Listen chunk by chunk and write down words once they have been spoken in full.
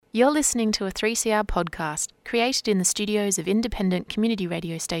You're listening to a 3CR podcast created in the studios of independent community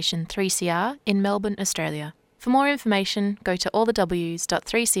radio station 3CR in Melbourne, Australia. For more information, go to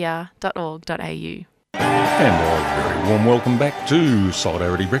allthews.3cr.org.au. And a very warm welcome back to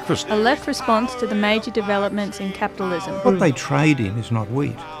Solidarity Breakfast. A left response to the major developments in capitalism. What they trade in is not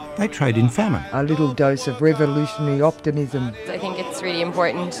wheat. They trade in famine. A little dose of revolutionary optimism. I think it's really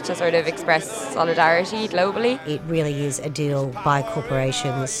important to sort of express solidarity globally. It really is a deal by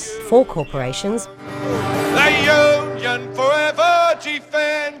corporations, for corporations. The union forever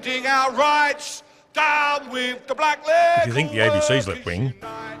defending our rights. Down with the black leg. If you think the ABC's left wing,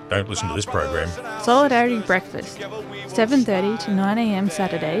 don't listen to this program. Solidarity Breakfast, 7:30 to 9am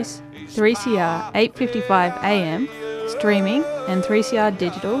Saturdays, 3CR 8:55am, streaming and 3CR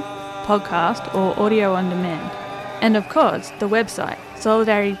digital, podcast or audio on demand. And of course, the website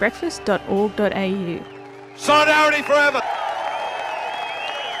solidaritybreakfast.org.au. Solidarity forever.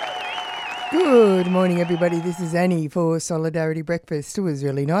 Good morning, everybody. This is Annie for Solidarity Breakfast. It was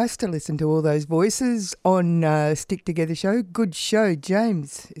really nice to listen to all those voices on Stick Together show. Good show,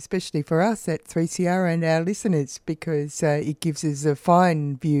 James, especially for us at 3CR and our listeners, because it gives us a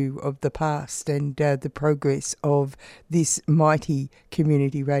fine view of the past and the progress of this mighty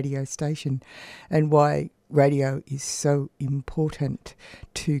community radio station and why radio is so important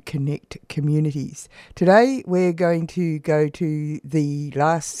to connect communities. Today we're going to go to the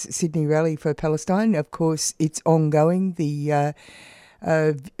last Sydney rally for Palestine. Of course, it's ongoing. The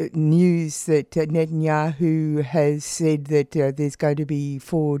news that Netanyahu has said that there's going to be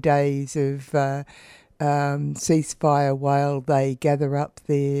 4 days of ceasefire while they gather up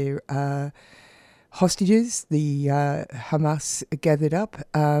their hostages, the Hamas gathered up,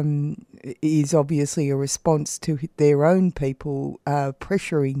 is obviously a response to their own people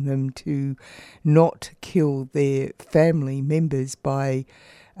pressuring them to not kill their family members by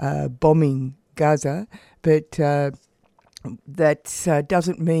bombing Gaza. But that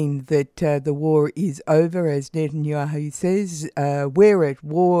doesn't mean that the war is over, as Netanyahu says. We're at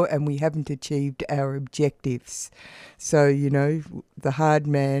war and we haven't achieved our objectives. So, you know, the hard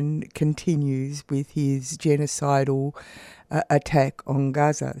man continues with his genocidal attack on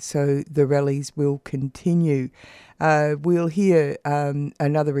Gaza. So the rallies will continue. We'll hear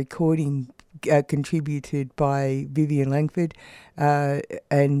another recording contributed by Vivien Langford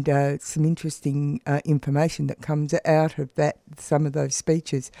and some interesting information that comes out of that, some of those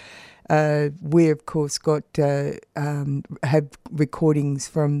speeches. We, of course, have recordings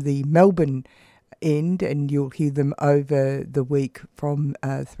from the Melbourne end, and you'll hear them over the week from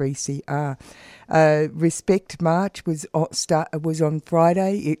 3CR. Respect March was on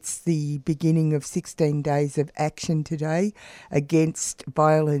Friday. It's the beginning of 16 days of action today against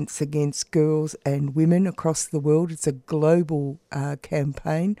violence against girls and women across the world. It's a global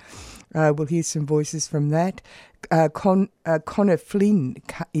campaign. We'll hear some voices from that. Connor Flynn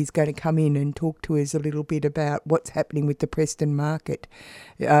is going to come in and talk to us a little bit about what's happening with the Preston Market.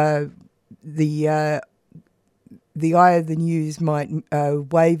 The eye of the news might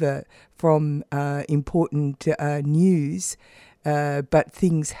waver from important news, but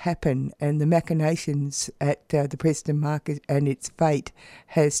things happen, and the machinations at the Preston Market and its fate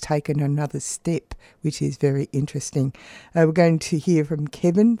has taken another step, which is very interesting. We're going to hear from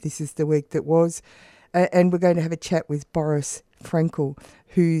Kevin. This is the week that was, and we're going to have a chat with Boris Frankel,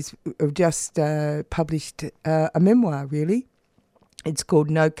 who's just published a memoir, really. It's called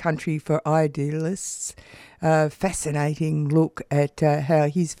No Country for Idealists. Fascinating look at how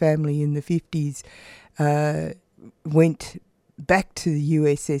his family in the 50s went back to the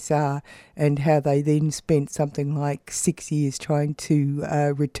USSR and how they then spent something like 6 years trying to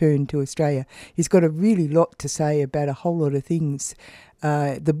return to Australia. He's got a really lot to say about a whole lot of things.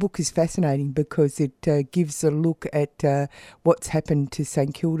 The book is fascinating because it gives a look at what's happened to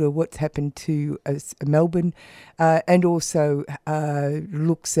St Kilda, what's happened to Melbourne, and also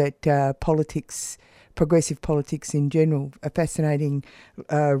looks at politics, progressive politics in general. A fascinating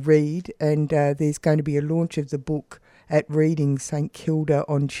read, and there's going to be a launch of the book at Reading St Kilda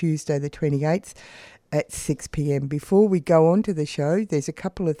on Tuesday the 28th. At 6 p.m. Before we go on to the show, there's a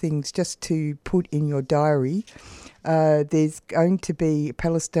couple of things just to put in your diary. There's going to be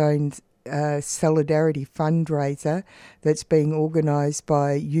Palestine's Solidarity fundraiser that's being organised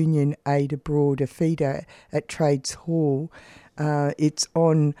by Union Aid Abroad, a feeder at Trades Hall. It's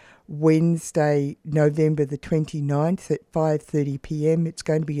on Wednesday, November the 29th at 5:30 p.m. It's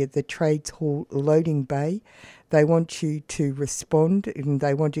going to be at the Trades Hall loading bay. They want you to respond, and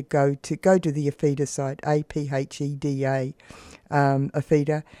they want you to go to the APHEDA site, APHEDA,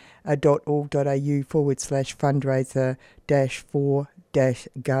 APHEDA.org.au /fundraiser-4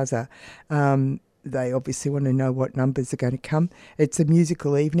 Save-Gaza. They obviously want to know what numbers are going to come. It's a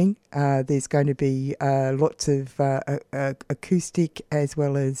musical evening. There's going to be lots of acoustic as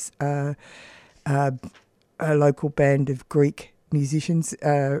well as a local band of Greek musicians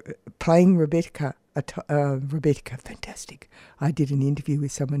playing Rebetiko. Rebetiko, fantastic. I did an interview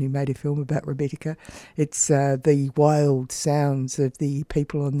with someone who made a film about Rebetiko. It's the wild sounds of the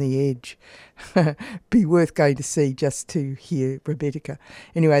people on the edge. Be worth going to see just to hear Rebetiko.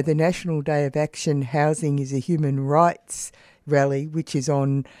 Anyway, the National Day of Action Housing is a human rights rally, which is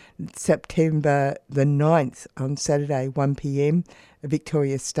on September the 9th on Saturday, 1 p.m,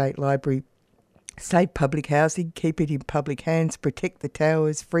 Victoria State Library. Save public housing, keep it in public hands, protect the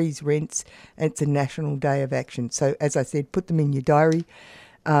towers, freeze rents. It's a national day of action. So, as I said, put them in your diary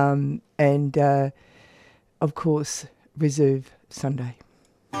and, of course, reserve Sunday.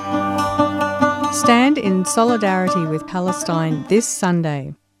 Stand in solidarity with Palestine this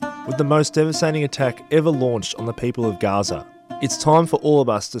Sunday. With the most devastating attack ever launched on the people of Gaza, it's time for all of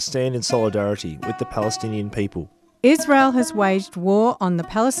us to stand in solidarity with the Palestinian people. Israel has waged war on the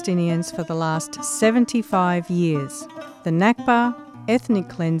Palestinians for the last 75 years. The Nakba, ethnic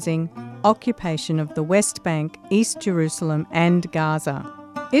cleansing, occupation of the West Bank, East Jerusalem and Gaza.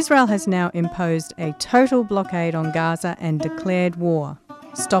 Israel has now imposed a total blockade on Gaza and declared war,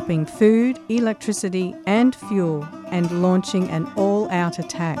 stopping food, electricity and fuel and launching an all-out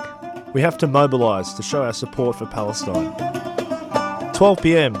attack. We have to mobilise to show our support for Palestine. 12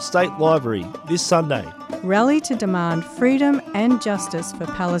 p.m, State Library, this Sunday. Rally to demand freedom and justice for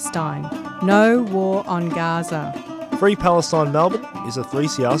Palestine. No war on Gaza. Free Palestine Melbourne is a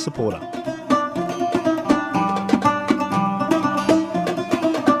 3CR supporter.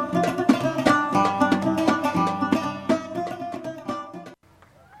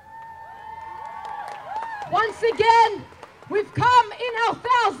 Once again, we've come in our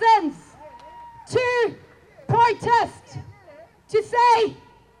thousands to protest, to say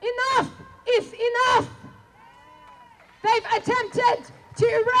enough is enough. They've attempted to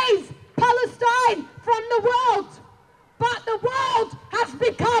erase Palestine from the world, but the world has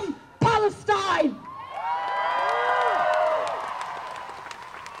become Palestine.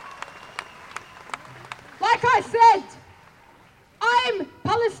 Like I said, I'm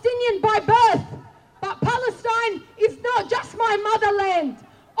Palestinian by birth, but Palestine is not just my motherland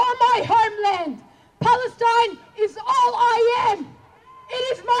or my homeland. Palestine is all I am.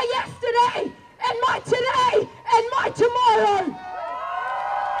 It is my yesterday and my today and my tomorrow.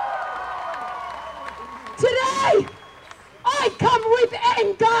 Today, I come with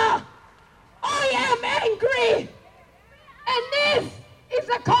anger. I am angry. And this is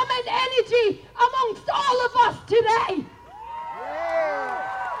a common energy amongst all of us today.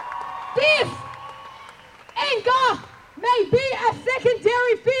 This anger may be a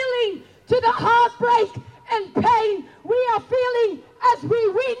secondary feeling to the heartbreak and pain we are feeling as we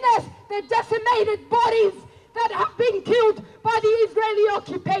witness the decimated bodies that have been killed by the Israeli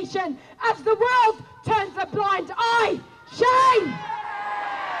occupation as the world turns a blind eye. Shame!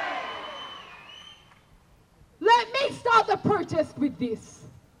 Let me start the protest with this.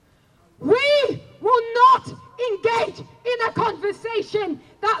 We will not engage in a conversation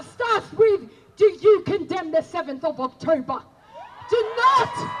that starts with, do you condemn the 7th of October? Do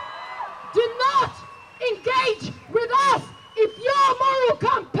not engage with us if your moral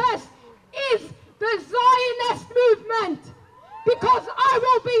compass is the Zionist movement, because I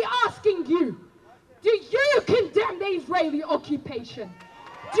will be asking you, do you condemn the Israeli occupation?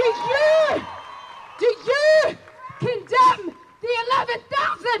 Do you condemn the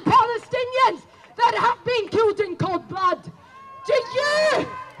 11,000 Palestinians that have been killed in cold blood? Do you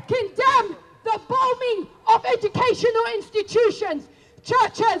condemn the bombing of educational institutions,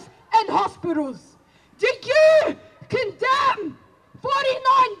 churches and hospitals? Do you condemn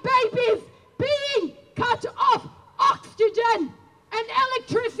 49 babies being cut off oxygen and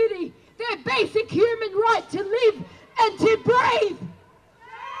electricity, their basic human right to live and to breathe?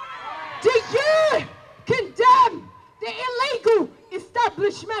 Do you condemn the illegal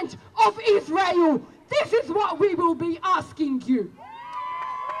establishment of Israel? This is what we will be asking you.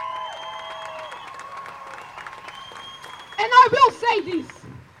 And I will say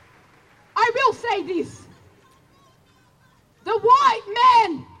this. The white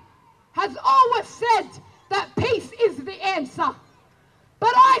man has always said that peace is the answer.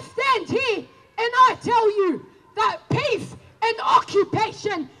 But I stand here and I tell you that peace and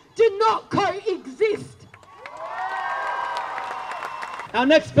occupation do not coexist. Our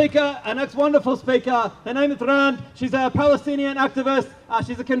next wonderful speaker, her name is Rand. She's a Palestinian activist.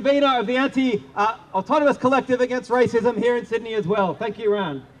 She's a convener of the anti-autonomous collective against racism here in Sydney as well. Thank you,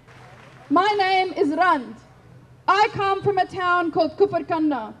 Rand. My name is Rand. I come from a town called Kufr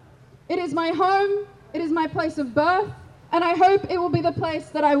Kanna. It is my home, it is my place of birth, and I hope it will be the place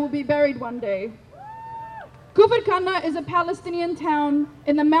that I will be buried one day. Kufr Kanna is a Palestinian town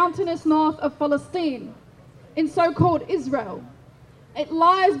in the mountainous north of Palestine, in so-called Israel. It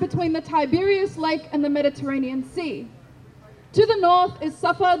lies between the Tiberias Lake and the Mediterranean Sea. To the north is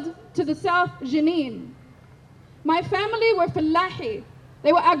Safad, to the south, Jenin. My family were Fallahi.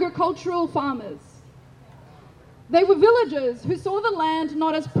 They were agricultural farmers. They were villagers who saw the land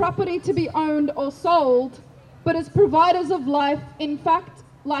not as property to be owned or sold, but as providers of life, in fact,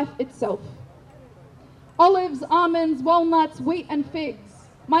 life itself. Olives, almonds, walnuts, wheat and figs.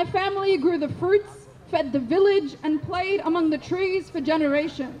 My family grew the fruits, fed the village, and played among the trees for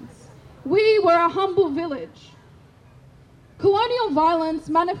generations. We were a humble village. Colonial violence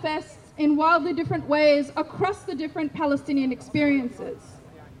manifests in wildly different ways across the different Palestinian experiences.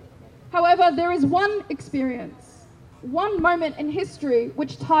 However, there is one experience, one moment in history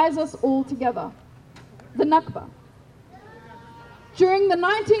which ties us all together, the Nakba. During the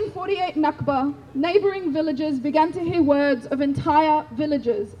 1948 Nakba, neighbouring villages began to hear words of entire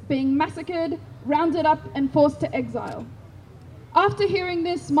villages being massacred, rounded up and forced to exile. After hearing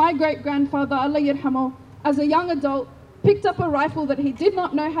this, my great-grandfather, Allah Yirhamu, as a young adult, picked up a rifle that he did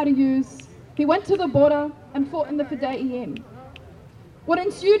not know how to use. He went to the border and fought in the Fidaiyin. What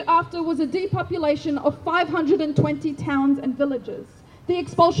ensued after was a depopulation of 520 towns and villages, the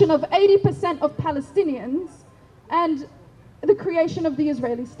expulsion of 80% of Palestinians, and the creation of the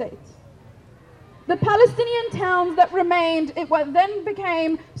Israeli state. The Palestinian towns that remained, what then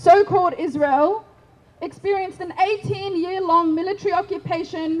became so-called Israel, experienced an 18-year-long military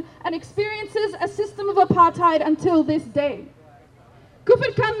occupation and experiences a system of apartheid until this day.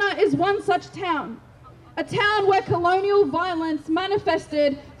 Kufr Kanna is one such town, a town where colonial violence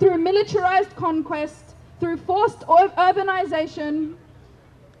manifested through militarized conquest, through forced urbanization,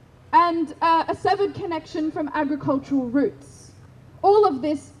 and a severed connection from agricultural roots. All of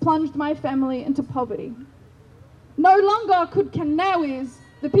this plunged my family into poverty. No longer could Kannawis,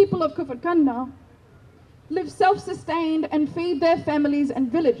 the people of Kufr Kanna, live self-sustained and feed their families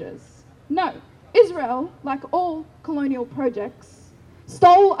and villages. No, Israel, like all colonial projects,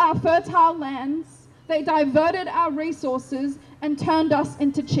 stole our fertile lands, they diverted our resources and turned us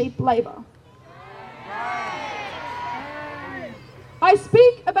into cheap labour. I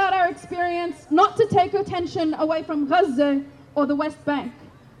speak about our experience not to take attention away from Gaza or the West Bank,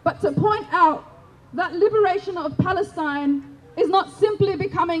 but to point out that liberation of Palestine is not simply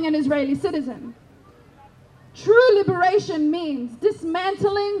becoming an Israeli citizen. True liberation means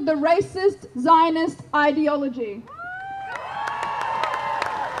dismantling the racist Zionist ideology.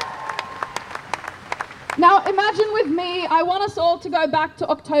 Now imagine with me, I want us all to go back to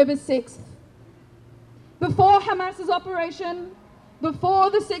October 6th. Before Hamas's operation, before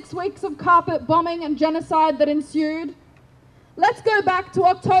the 6 weeks of carpet bombing and genocide that ensued, let's go back to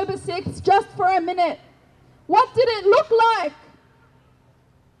October 6th just for a minute. What did it look like?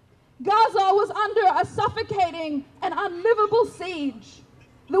 Gaza was under a suffocating and unlivable siege.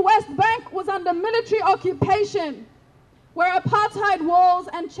 The West Bank was under military occupation, where apartheid walls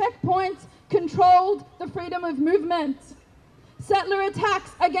and checkpoints controlled the freedom of movement. Settler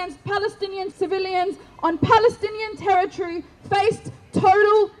attacks against Palestinian civilians on Palestinian territory faced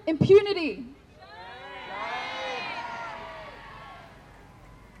total impunity.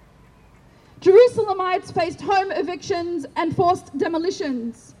 Jerusalemites faced home evictions and forced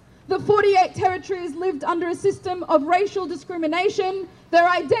demolitions. The 48 territories lived under a system of racial discrimination, their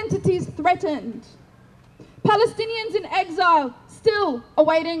identities threatened. Palestinians in exile still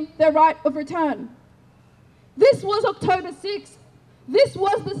awaiting their right of return. This was October 6th. This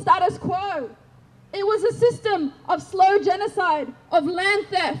was the status quo. It was a system of slow genocide, of land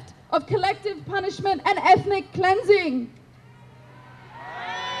theft, of collective punishment and ethnic cleansing.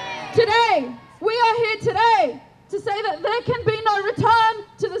 Today, we are here today to say that there can be no return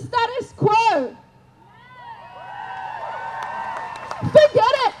to the status quo.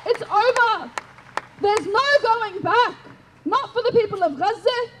 Forget it, it's over. There's no going back, not for the people of Gaza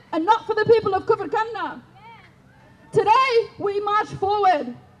and not for the people of Kufr Kanna. Today, we march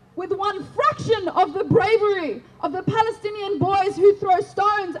forward with one fraction of the bravery of the Palestinian boys who throw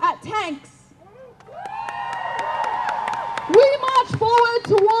stones at tanks. We march forward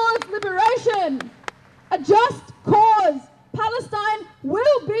towards liberation, a just cause. Palestine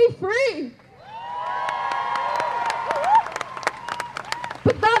will be free.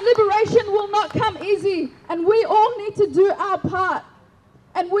 easy, and we all need to do our part.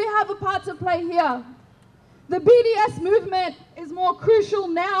 And we have a part to play here. The BDS movement is more crucial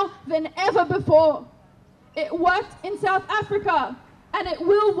now than ever before. It worked in South Africa, and it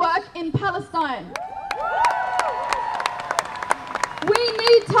will work in Palestine. We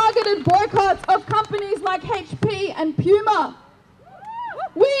need targeted boycotts of companies like HP and Puma.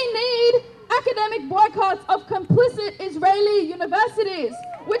 We need academic boycotts of complicit Israeli universities,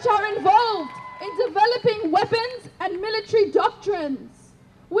 which are involved in developing weapons and military doctrines.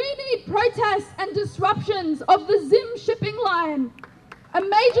 We need protests and disruptions of the Zim shipping line, a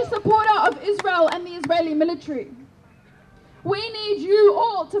major supporter of Israel and the Israeli military. We need you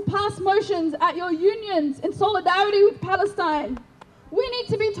all to pass motions at your unions in solidarity with Palestine. We need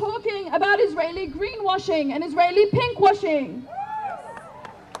to be talking about Israeli greenwashing and Israeli pinkwashing.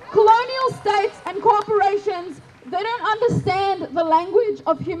 Colonial states and corporations, they don't understand the language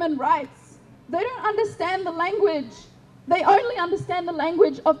of human rights. They don't understand the language. They only understand the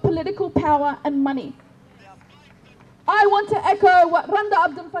language of political power and money. I want to echo what Randa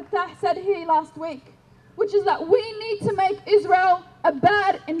Abdel Fattah said here last week, which is that we need to make Israel a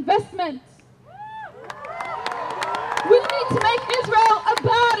bad investment. We need to make Israel a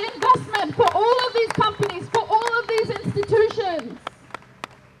bad investment for all of these companies, for all of these institutions.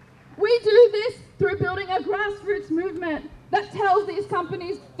 We do this through building a grassroots movement that tells these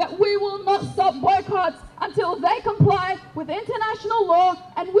companies that we will not stop boycotts until they comply with international law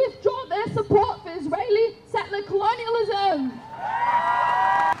and withdraw their support for Israeli settler colonialism.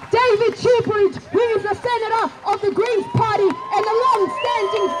 David Shoebridge, who is a senator of the Greens Party and a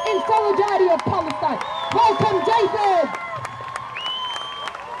long-standing in solidarity of Palestine. Welcome, David.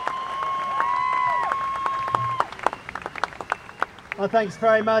 Well, thanks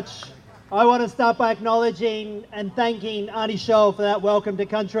very much. I want to start by acknowledging and thanking Auntie Shoal for that welcome to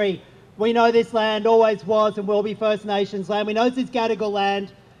country. We know this land always was and will be First Nations land. We know this is Gadigal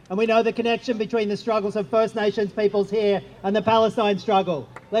land, and we know the connection between the struggles of First Nations peoples here and the Palestine struggle.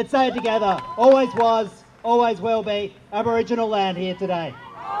 Let's say it together. Always was, always will be Aboriginal land here today.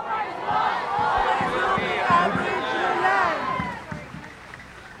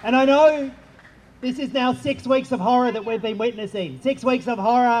 And I know this is now 6 weeks of horror that we've been witnessing. 6 weeks of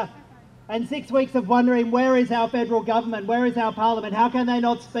horror and 6 weeks of wondering, where is our federal government? Where is our parliament? How can they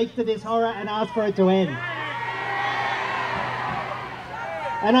not speak to this horror and ask for it to end?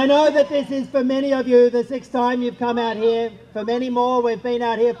 And I know that this is, for many of you, the 6th time you've come out here. For many more, we've been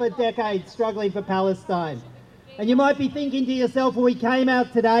out here for decades struggling for Palestine. And you might be thinking to yourself, well, we came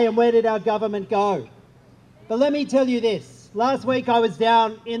out today and where did our government go? But let me tell you this. Last week I was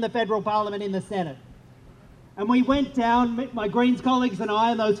down in the federal parliament in the Senate. And we went down, my Greens colleagues and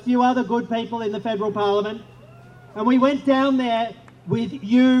I and those few other good people in the federal parliament, and we went down there with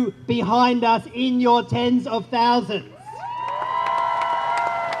you behind us in your tens of thousands.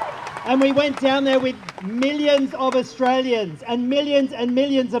 And we went down there with millions of Australians and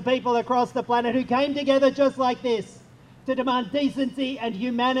millions of people across the planet who came together just like this to demand decency and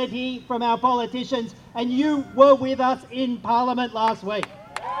humanity from our politicians. And you were with us in Parliament last week.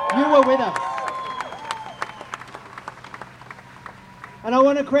 You were with us. And I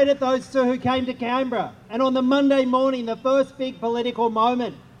want to credit those two who came to Canberra. And on the Monday morning, the first big political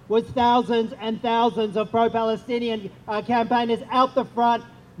moment was thousands and thousands of pro-Palestinian campaigners out the front,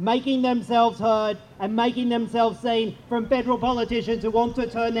 making themselves heard and making themselves seen from federal politicians who want to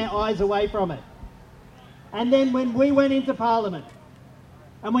turn their eyes away from it. And then when we went into Parliament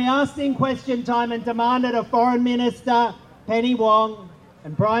and we asked in question time and demanded of Foreign Minister Penny Wong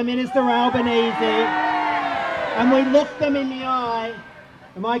and Prime Minister Albanese, and we looked them in the eye,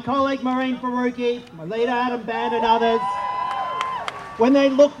 and my colleague Maureen Faruqi, my leader Adam Band and others, when they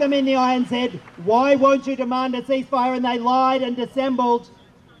looked them in the eye and said, why won't you demand a ceasefire? And they lied and dissembled,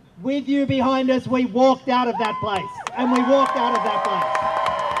 with you behind us, we walked out of that place. And we walked out of that place.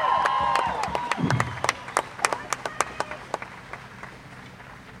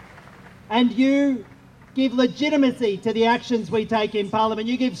 And you give legitimacy to the actions we take in Parliament.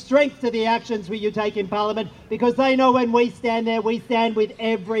 You give strength to the actions you take in Parliament, because they know when we stand there, we stand with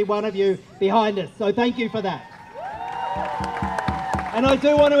every one of you behind us. So thank you for that. And I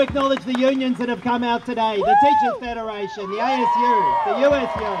do want to acknowledge the unions that have come out today, the Teachers Federation, the ASU, the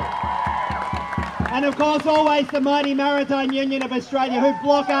USU, and of course always the mighty Maritime Union of Australia, who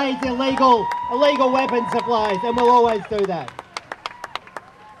blockades illegal weapons supplies, and will always do that.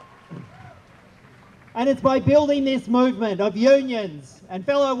 And it's by building this movement of unions and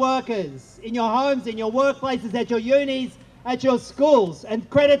fellow workers in your homes, in your workplaces, at your unis, at your schools, and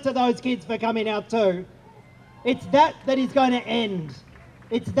credit to those kids for coming out too. It's that is going to end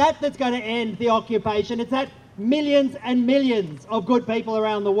It's that that's going to end the occupation. It's that millions and millions of good people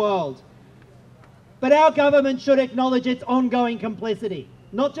around the world. But our government should acknowledge its ongoing complicity,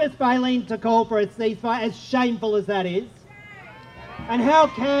 not just failing to call for a ceasefire, as shameful as that is. And how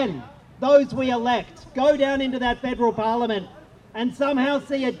can those we elect go down into that federal parliament and somehow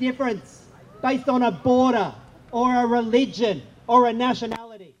see a difference based on a border or a religion or a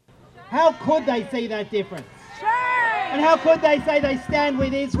nationality? How could they see that difference? And how could they say they stand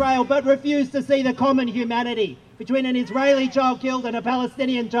with Israel but refuse to see the common humanity between an Israeli child killed and a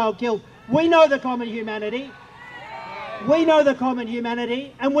Palestinian child killed? We know the common humanity. We know the common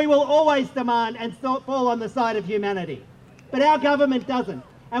humanity, and we will always demand and fall on the side of humanity. But our government doesn't.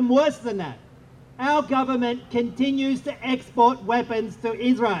 And worse than that, our government continues to export weapons to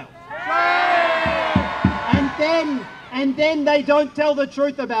Israel. And then they don't tell the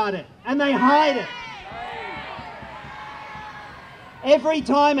truth about it, and they hide it. Every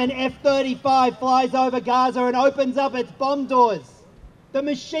time an F-35 flies over Gaza and opens up its bomb doors, the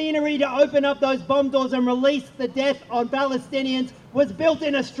machinery to open up those bomb doors and release the death on Palestinians was built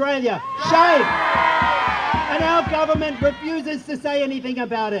in Australia. Shame! And our government refuses to say anything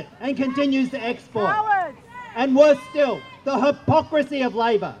about it and continues to export. And worse still, the hypocrisy of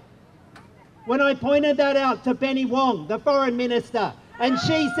Labor. When I pointed that out to Penny Wong, the Foreign Minister, and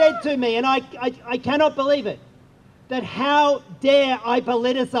she said to me, and I cannot believe it, that how dare I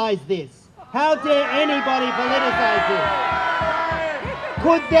politicise this? How dare anybody politicise this?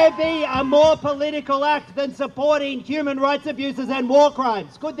 Could there be a more political act than supporting human rights abuses and war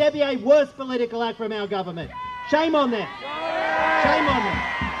crimes? Could there be a worse political act from our government? Shame on them. Shame on them.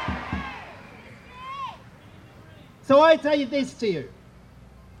 So I say this to you.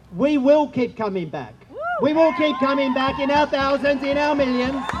 We will keep coming back. We will keep coming back in our thousands, in our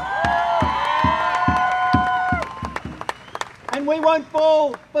millions. And we won't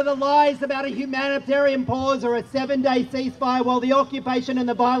fall for the lies about a humanitarian pause or a 7-day ceasefire while the occupation and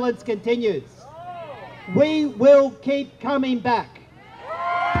the violence continues. We will keep coming back.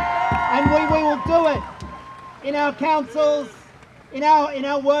 And we will do it in our councils, in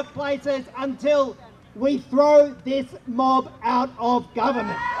our workplaces, until we throw this mob out of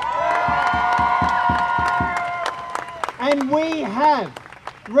government. And we have,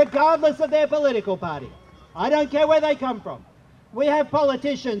 regardless of their political party, I don't care where they come from, we have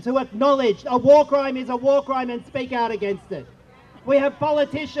politicians who acknowledge a war crime is a war crime and speak out against it. We have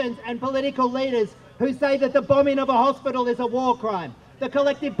politicians and political leaders who say that the bombing of a hospital is a war crime. The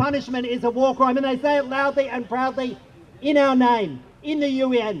collective punishment is a war crime, and they say it loudly and proudly in our name, in the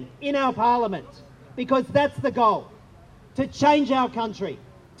UN, in our parliament, because that's the goal. To change our country,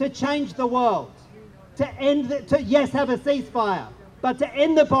 to change the world, to have a ceasefire, but to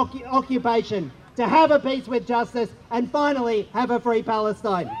end the occupation, to have a peace with justice, and finally have a free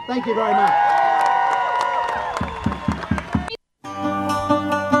Palestine. Thank you very much.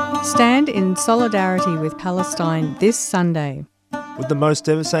 Stand in solidarity with Palestine this Sunday. With the most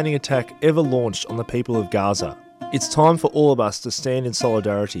devastating attack ever launched on the people of Gaza, it's time for all of us to stand in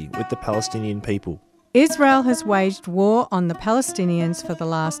solidarity with the Palestinian people. Israel has waged war on the Palestinians for the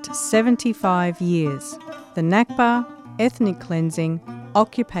last 75 years. The Nakba, ethnic cleansing,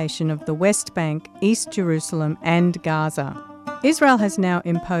 occupation of the West Bank, East Jerusalem and Gaza. Israel has now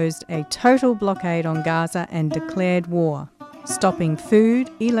imposed a total blockade on Gaza and declared war, stopping food,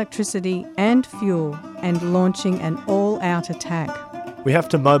 electricity and fuel and launching an all-out attack. We have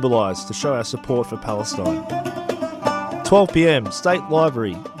to mobilise to show our support for Palestine. 12 p.m, State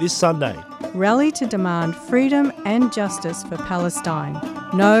Library, this Sunday. Rally to demand freedom and justice for Palestine.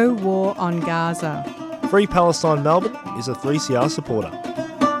 No war on Gaza. Free Palestine Melbourne is a 3CR supporter.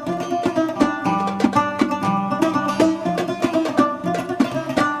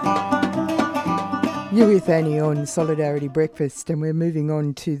 You're with Annie on Solidarity Breakfast, and we're moving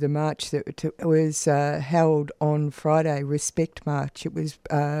on to the march that was held on Friday, Respect March. It was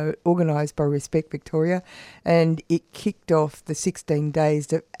organised by Respect Victoria, and it kicked off the 16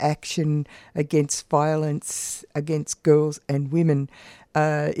 days of action against violence against girls and women.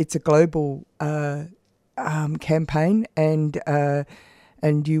 It's a global campaign, and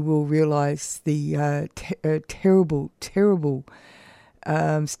you will realise the terrible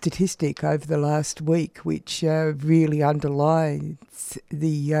statistic over the last week, which really underlines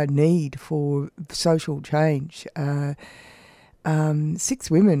the need for social change.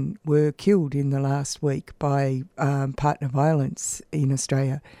 6 women were killed in the last week by partner violence in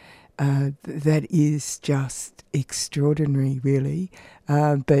Australia. That is just extraordinary, really.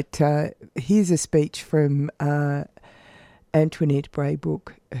 But here's a speech from Antionette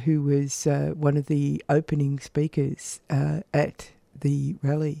Braybrook, who was one of the opening speakers at the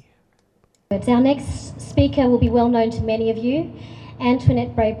rally. Our next speaker will be well known to many of you.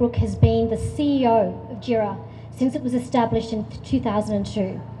 Antionette Braybrook has been the CEO of JIRA since it was established in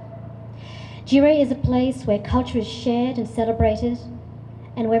 2002. JIRA is a place where culture is shared and celebrated,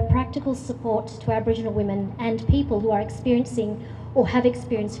 and where practical support to Aboriginal women and people who are experiencing or have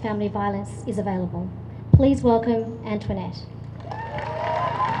experienced family violence is available. Please welcome Antionette.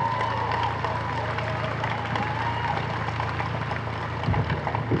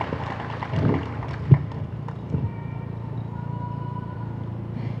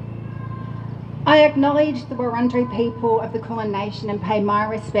 I acknowledge the Wurundjeri people of the Kulin Nation and pay my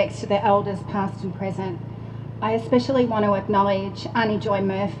respects to their elders past and present. I especially want to acknowledge Auntie Joy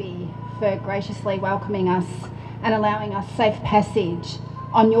Murphy for graciously welcoming us and allowing us safe passage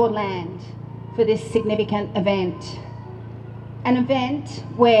on your land for this significant event. An event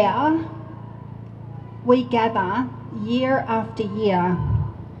where we gather year after year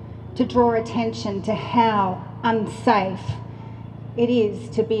to draw attention to how unsafe it is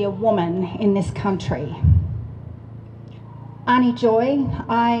to be a woman in this country. Auntie Joy,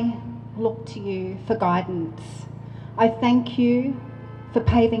 I look to you for guidance. I thank you for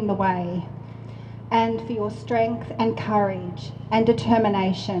paving the way and for your strength and courage and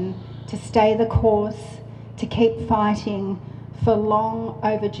determination to stay the course, to keep fighting for long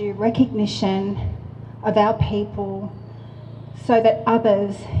overdue recognition of our people so that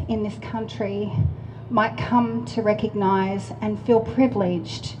others in this country might come to recognise and feel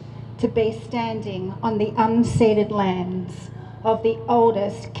privileged to be standing on the unceded lands of the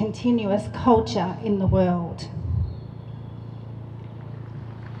oldest continuous culture in the world.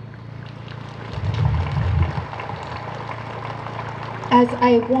 As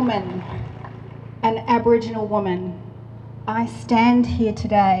a woman, an Aboriginal woman, I stand here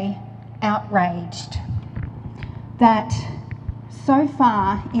today outraged that so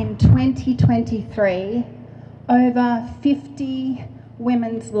far in 2023, over 50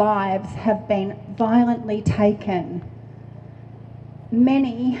 women's lives have been violently taken,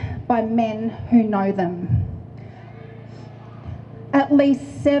 many by men who know them. At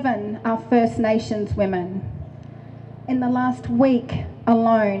least 7 are First Nations women. In the last week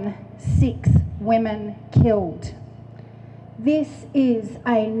alone, 6 women killed. This is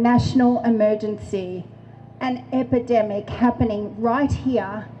a national emergency, an epidemic happening right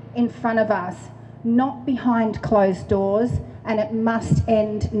here in front of us, not behind closed doors, and it must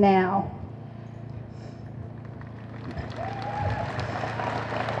end now.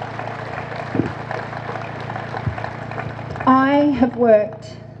 I have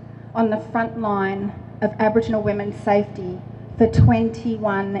worked on the front line of Aboriginal women's safety for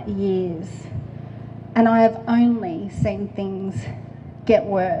 21 years, and I have only seen things get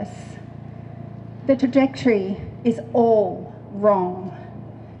worse. The trajectory is all wrong.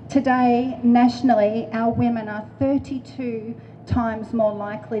 Today, nationally, our women are 32 times more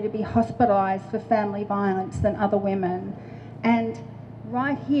likely to be hospitalised for family violence than other women. And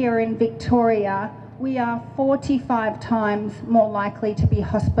right here in Victoria, we are 45 times more likely to be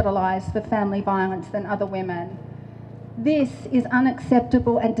hospitalised for family violence than other women. This is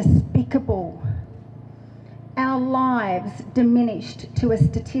unacceptable and despicable. Our lives diminished to a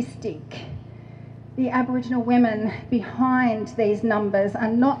statistic. The Aboriginal women behind these numbers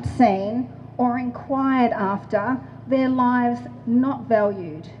are not seen or inquired after, their lives not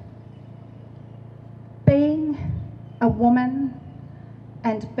valued. Being a woman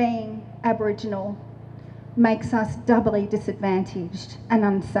and being Aboriginal makes us doubly disadvantaged and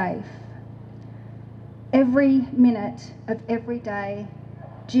unsafe. Every minute of every day,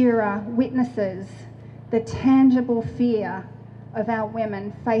 JIRA witnesses the tangible fear of our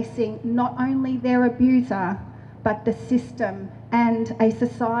women facing not only their abuser, but the system and a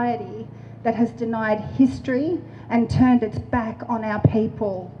society that has denied history and turned its back on our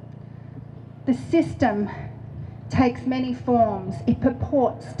people. The system takes many forms. It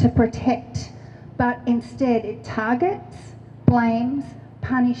purports to protect, but instead it targets, blames,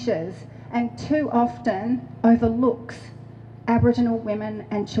 punishes, and too often overlooks Aboriginal women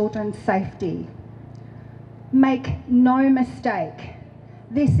and children's safety. Make no mistake,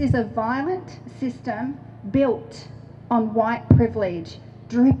 this is a violent system built on white privilege,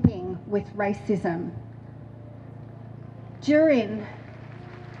 dripping with racism. During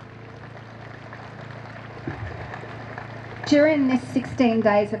this 16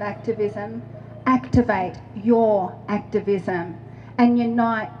 days of activism, activate your activism and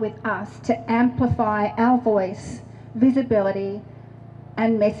unite with us to amplify our voice, visibility,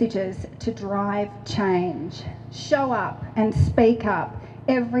 and messages to drive change. Show up and speak up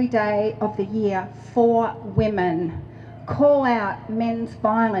every day of the year for women. call out men's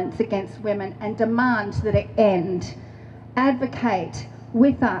violence against women and demand that it end. Advocate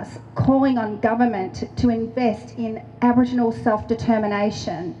with us, calling on government to invest in Aboriginal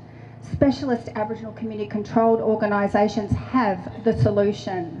self-determination. Specialist Aboriginal community-controlled organisations have the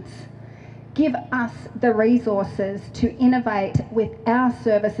solutions. Give us the resources to innovate with our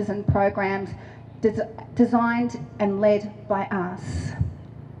services and programs designed and led by us.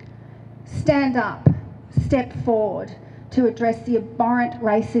 Stand up, step forward to address the abhorrent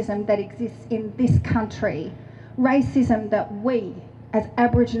racism that exists in this country, racism that we, as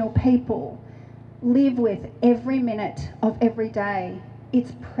Aboriginal people, live with every minute of every day.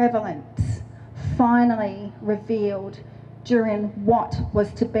 Its prevalence finally revealed during what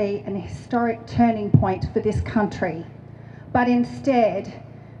was to be an historic turning point for this country, but instead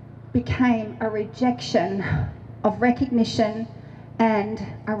became a rejection of recognition and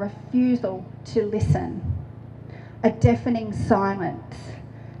a refusal to listen. A deafening silence,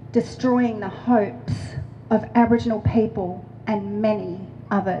 destroying the hopes of Aboriginal people and many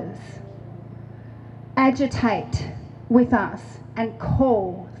others. Agitate with us and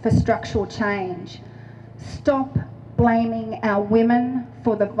call for structural change. Stop blaming our women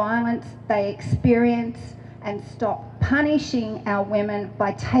for the violence they experience and stop punishing our women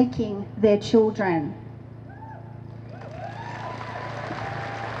by taking their children.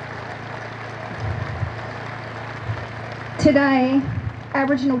 Today,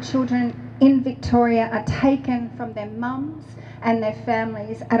 Aboriginal children in Victoria are taken from their mums and their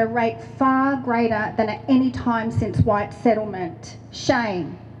families at a rate far greater than at any time since white settlement.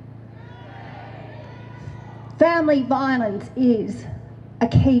 Shame. Family violence is a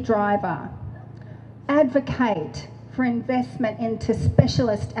key driver. Advocate for investment into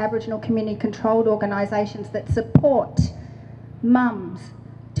specialist Aboriginal community-controlled organisations that support mums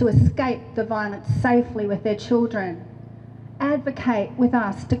to escape the violence safely with their children. Advocate with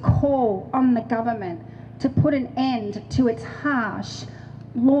us to call on the government to put an end to its harsh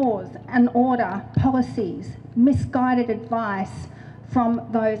laws and order policies, misguided advice from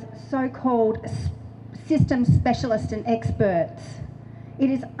those so-called system specialists and experts. It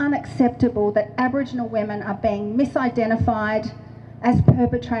is unacceptable that Aboriginal women are being misidentified as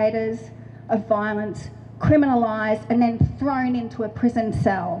perpetrators of violence, criminalised and then thrown into a prison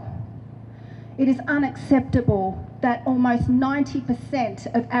cell. It is unacceptable that almost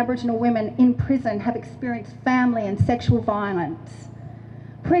 90% of Aboriginal women in prison have experienced family and sexual violence.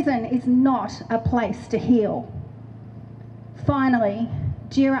 Prison is not a place to heal. Finally,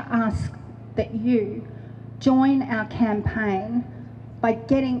 JIRA asks that you join our campaign by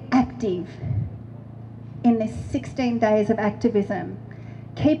getting active in this 16 days of activism.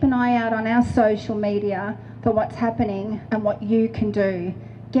 Keep an eye out on our social media for what's happening and what you can do.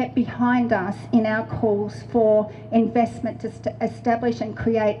 Get behind us in our calls for investment to establish and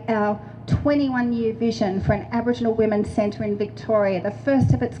create our 21-year vision for an Aboriginal Women's Centre in Victoria, the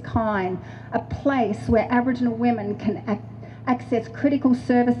first of its kind, a place where Aboriginal women can access critical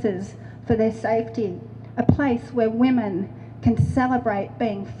services for their safety, a place where women can celebrate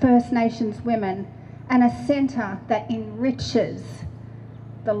being First Nations women, and a centre that enriches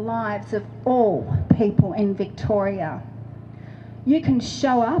the lives of all people in Victoria. You can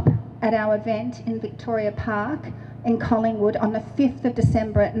show up at our event in Victoria Park in Collingwood on the 5th of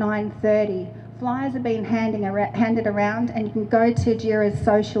December at 9:30. Flyers are being handed around and you can go to JIRA's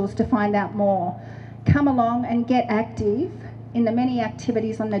socials to find out more. Come along and get active in the many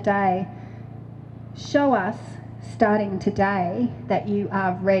activities on the day. Show us, starting today, that you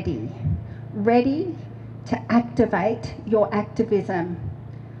are ready to activate your activism.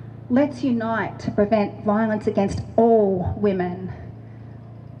 Let's unite to prevent violence against all women.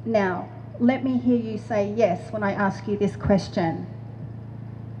 Now, let me hear you say yes when I ask you this question.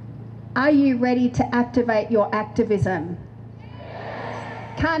 Are you ready to activate your activism?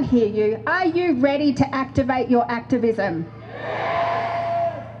 Yes. Can't hear you. Are you ready to activate your activism?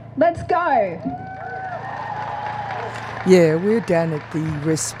 Yes. Let's go. Yeah, we're down at the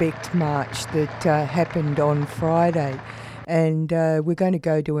Respect March that happened on Friday. And we're going to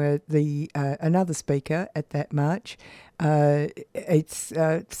go to another speaker at that march. It's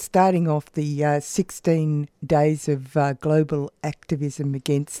starting off the 16 days of global activism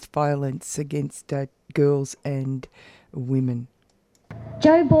against violence against girls and women.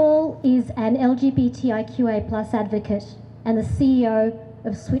 Jo Ball is an LGBTIQA+ advocate and the CEO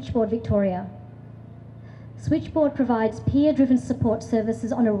of Switchboard Victoria. Switchboard provides peer-driven support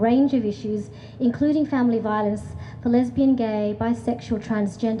services on a range of issues, including family violence for lesbian, gay, bisexual,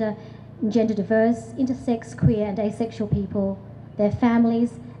 transgender, gender diverse, intersex, queer and asexual people, their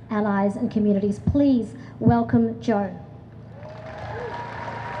families, allies and communities. Please welcome Jo.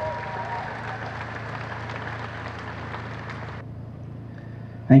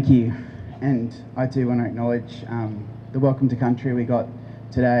 Thank you. And I do want to acknowledge the welcome to country we got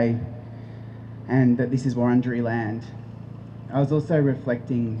today, and that this is Wurundjeri land. I was also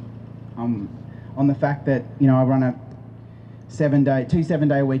reflecting on the fact that, you know, I run two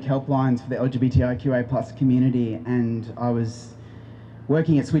 7-day-a-week helplines for the LGBTIQA+ community, and I was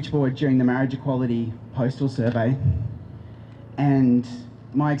working at Switchboard during the marriage equality postal survey, and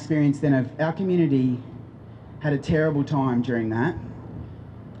my experience then of our community had a terrible time during that,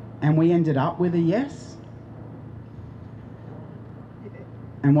 and we ended up with a yes.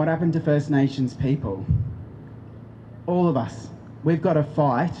 And what happened to First Nations people? All of us, we've got to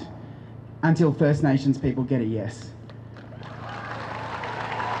fight until First Nations people get a yes.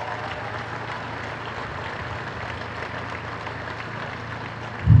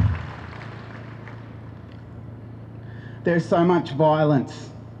 There's so much violence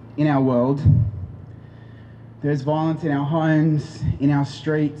in our world. There's violence in our homes, in our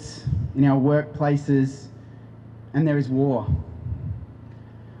streets, in our workplaces, and there is war.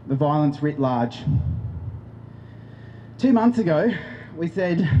 The violence writ large. 2 months ago, we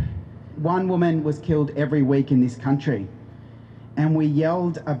said 1 woman was killed every week in this country, and we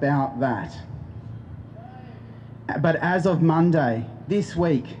yelled about that. But as of Monday, this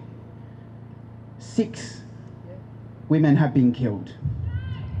week, 6 women have been killed.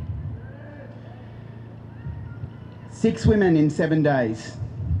 6 women in 7 days,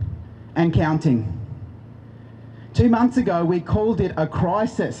 and counting. 2 months ago, we called it a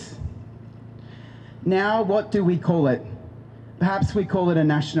crisis. Now, what do we call it? Perhaps we call it a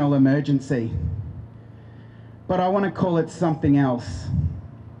national emergency. But I want to call it something else.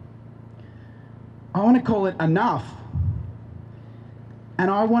 I want to call it enough. And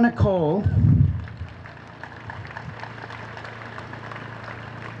I want to call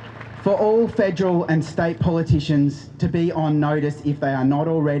for all federal and state politicians to be on notice if they are not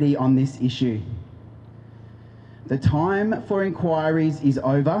already on this issue. The time for inquiries is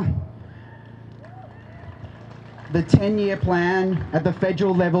over. The 10-year plan at the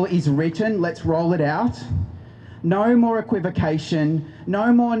federal level is written. Let's roll it out. No more equivocation.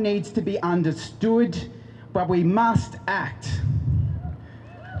 No more needs to be understood, but we must act.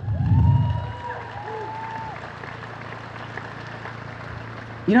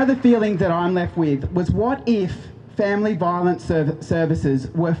 You know, the feeling that I'm left with was, what if family violence services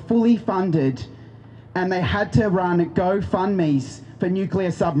were fully funded and they had to run GoFundMes for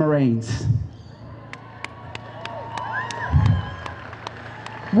nuclear submarines?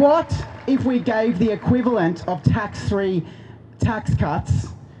 What if we gave the equivalent of tax-free tax cuts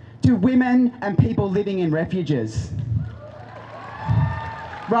to women and people living in refuges,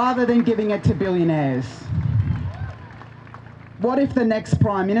 rather than giving it to billionaires? What if the next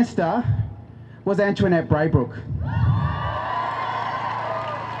Prime Minister was Antionette Braybrook?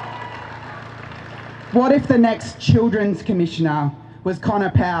 What if the next Children's Commissioner was Connor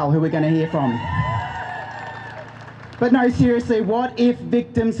Powell, who we're going to hear from? But no, seriously, what if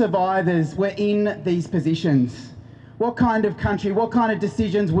victim survivors were in these positions? What kind of country, what kind of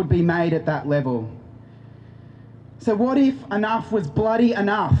decisions would be made at that level? So what if enough was bloody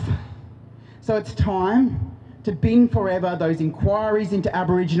enough? So it's time to bin forever those inquiries into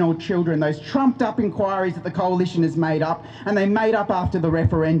Aboriginal children, those trumped up inquiries that the Coalition has made up, and they made up after the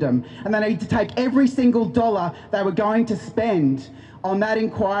referendum. And they need to take every single dollar they were going to spend on that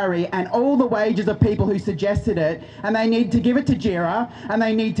inquiry and all the wages of people who suggested it, and they need to give it to JIRA, and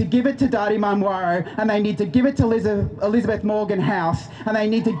they need to give it to Dadi Mamwaro, and they need to give it to Elizabeth Morgan House, and they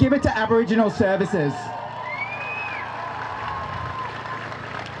need to give it to Aboriginal services.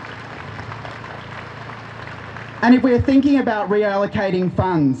 And if we're thinking about reallocating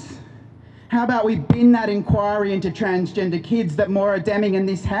funds, how about we bin that inquiry into transgender kids that Maura Deming in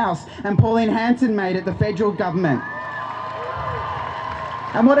this House and Pauline Hanson made at the federal government?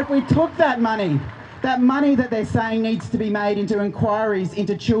 And what if we took that money that they're saying needs to be made into inquiries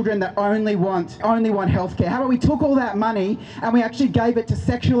into children that only want healthcare? How about we took all that money and we actually gave it to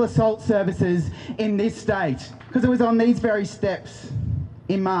sexual assault services in this state? Because it was on these very steps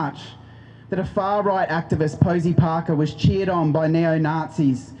in March that a far-right activist, Posey Parker, was cheered on by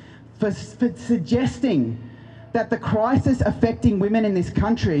neo-Nazis for suggesting that the crisis affecting women in this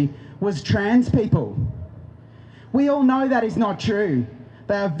country was trans people. We all know that is not true.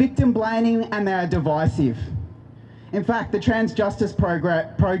 They are victim-blaming and they are divisive. In fact, the Trans Justice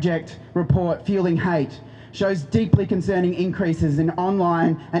Project report, Fueling Hate, shows deeply concerning increases in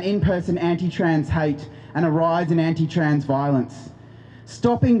online and in-person anti-trans hate and a rise in anti-trans violence.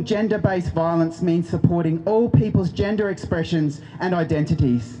 Stopping gender-based violence means supporting all people's gender expressions and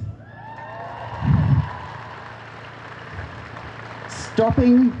identities.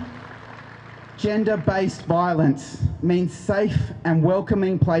 Stopping gender-based violence means safe and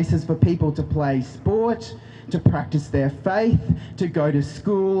welcoming places for people to play sport, to practice their faith, to go to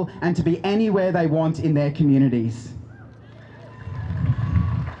school, and to be anywhere they want in their communities.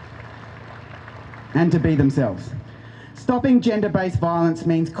 And to be themselves. Stopping gender-based violence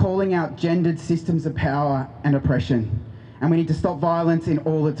means calling out gendered systems of power and oppression. And we need to stop violence in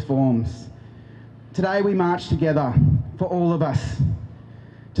all its forms. Today we march together for all of us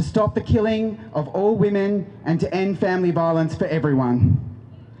to stop the killing of all women and to end family violence for everyone.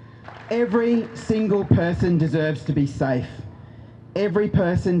 Every single person deserves to be safe. Every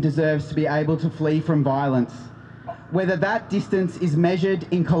person deserves to be able to flee from violence, whether that distance is measured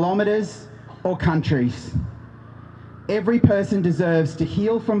in kilometres or countries. Every person deserves to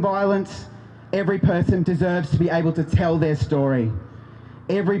heal from violence. Every person deserves to be able to tell their story.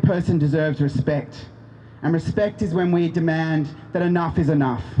 Every person deserves respect. And respect is when we demand that enough is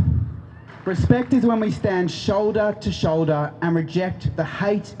enough. Respect is when we stand shoulder to shoulder and reject the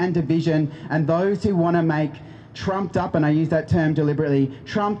hate and division and those who want to make trumped up, and I use that term deliberately,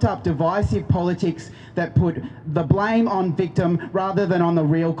 trumped up divisive politics that put the blame on victim rather than on the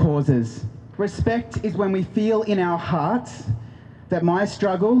real causes. Respect is when we feel in our hearts that my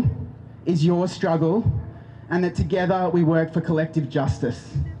struggle is your struggle and that together we work for collective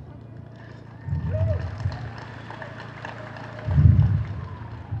justice.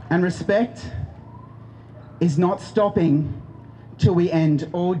 And respect is not stopping till we end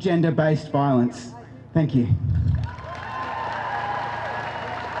all gender-based violence. Thank you.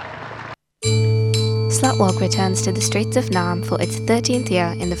 Slutwalk returns to the streets of Naarm for its 13th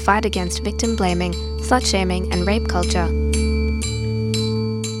year in the fight against victim blaming, slut-shaming and rape culture.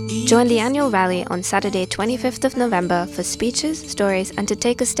 Join the annual rally on Saturday 25th of November for speeches, stories and to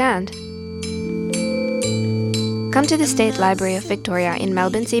take a stand. Come to the State Library of Victoria in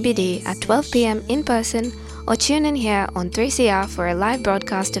Melbourne CBD at 12 p.m. in person or tune in here on 3CR for a live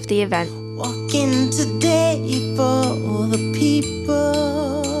broadcast of the event. Walking today for all the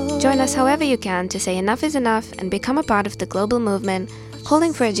people. Join us however you can to say enough is enough and become a part of the global movement,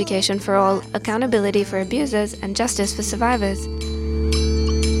 calling for education for all, accountability for abusers and justice for survivors.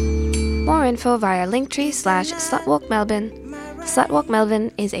 More info via linktree/Slutwalk Melbourne. Slutwalk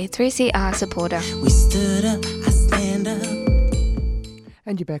Melbourne is a 3CR supporter. We stood up, I stand up.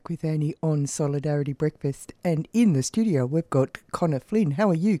 And you're back with Annie on Solidarity Breakfast. And in the studio, we've got Connor Flynn. How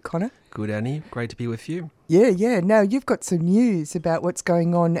are you, Connor? Good, Annie. Great to be with you. Yeah. Now, you've got some news about what's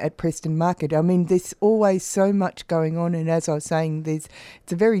going on at Preston Market. I mean, there's always so much going on. And as I was saying, it's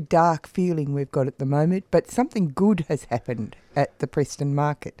a very dark feeling we've got at the moment. But something good has happened at the Preston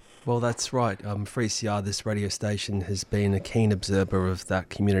Market. Well, that's right. 3CR, this radio station, has been a keen observer of that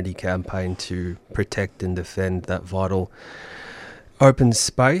community campaign to protect and defend that vital open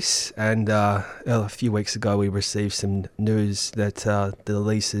space. And a few weeks ago, we received some news that the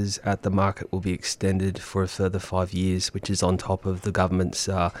leases at the market will be extended for a further 5 years, which is on top of the government's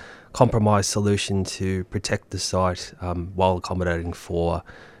compromise solution to protect the site while accommodating for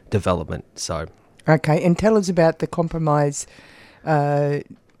development. So, okay, and tell us about the compromise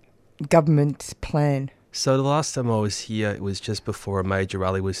government plan. So the last time I was here, it was just before a major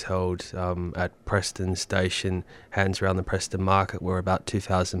rally was held at Preston Station, hands around the Preston Market, where about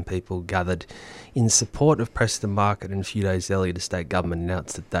 2,000 people gathered in support of Preston Market. And a few days earlier, the state government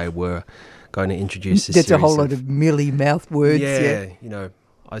announced that they were going to introduce a There's series a whole lot of mealy-mouthed words. Yeah, you know,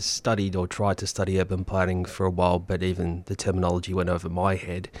 I studied or tried to study urban planning for a while, but even the terminology went over my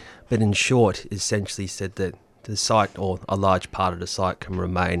head. But in short, essentially said that the site, or a large part of the site, can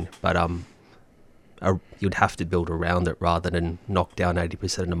remain, but you'd have to build around it rather than knock down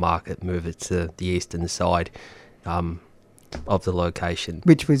 80% of the market, move it to the eastern side of the location.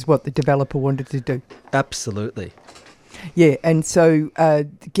 Which was what the developer wanted to do. Absolutely. Yeah, and so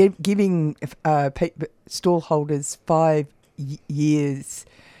giving stallholders 5 years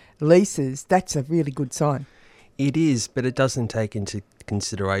leases, that's a really good sign. It is, but it doesn't take into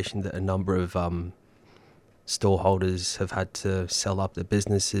consideration that a number of stallholders have had to sell up their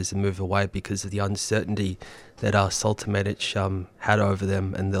businesses and move away because of the uncertainty that Saltametich had over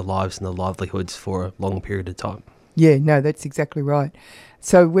them and their lives and their livelihoods for a long period of time. Yeah, no, that's exactly right.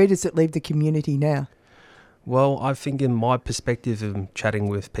 So where does it leave the community now? Well, I think in my perspective of chatting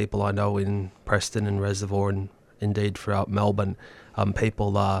with people I know in Preston and Reservoir and indeed throughout Melbourne,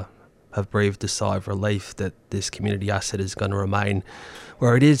 people have breathed a sigh of relief that this community asset is going to remain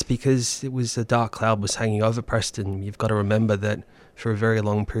where it is, because it was a dark cloud was hanging over Preston. You've got to remember that for a very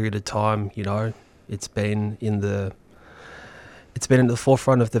long period of time, you know, it's been in the It's been at the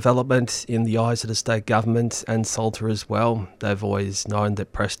forefront of development in the eyes of the state government and Salter as well. They've always known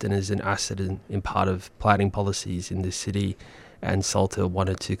that Preston is an asset in part of planning policies in this city, and Salter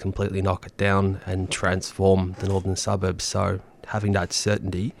wanted to completely knock it down and transform the northern suburbs. So having that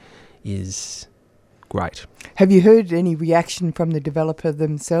certainty is great. Have you heard any reaction from the developer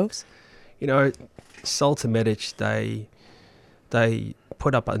themselves? You know, Salter Medic, they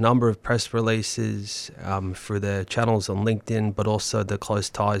put up a number of press releases through their channels on LinkedIn, but also the close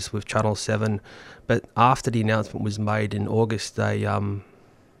ties with Channel 7. But after the announcement was made in August, they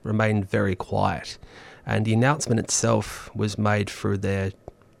remained very quiet. And the announcement itself was made through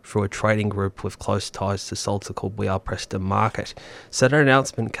a trading group with close ties to Salter called II Market. So that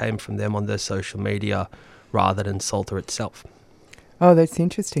announcement came from them on their social media rather than Salter itself. Oh, that's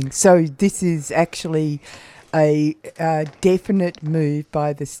interesting. So this is actually a definite move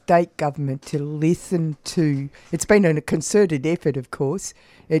by the state government to listen to. It's been a concerted effort, of course.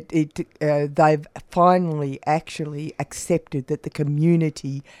 They've finally actually accepted that the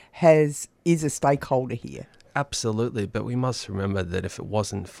community is a stakeholder here. Absolutely, but we must remember that if it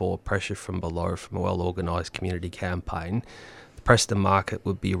wasn't for pressure from below, from a well-organised community campaign, the Preston Market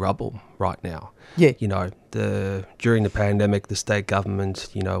would be rubble right now. Yeah. You know, during the pandemic, the state government,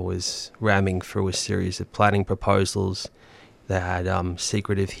 was ramming through a series of planning proposals. They had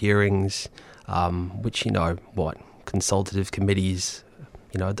secretive hearings, which, consultative committees,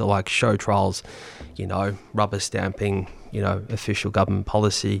 they're like show trials, rubber stamping, official government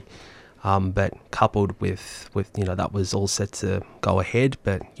policy. But coupled with that was all set to go ahead,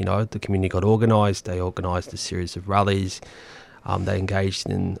 but the community got organised. They organised a series of rallies. They engaged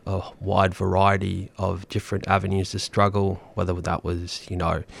in a wide variety of different avenues of struggle, whether that was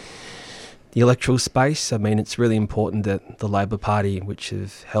the electoral space. I mean, it's really important that the Labor Party, which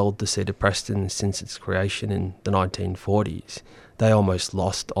have held the seat of Preston since its creation in the 1940s, they almost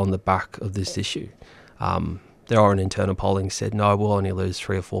lost on the back of this issue. Their own internal polling said, no, we'll only lose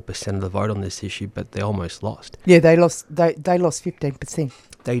 3 or 4% of the vote on this issue, but they almost lost. Yeah, they lost 15%.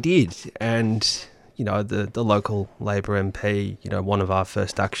 They did. And, the local Labor MP, one of our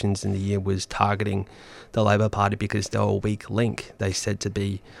first actions in the year was targeting the Labor Party because they were a weak link. They said to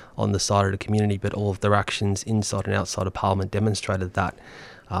be on the side of the community, but all of their actions inside and outside of Parliament demonstrated that.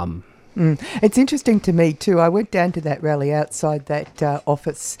 It's interesting to me too. I went down to that rally outside that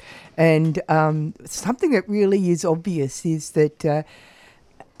office, and something that really is obvious is that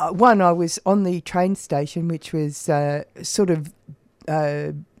one, I was on the train station, which was sort of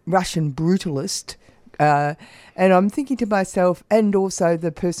Russian brutalist, and I'm thinking to myself, and also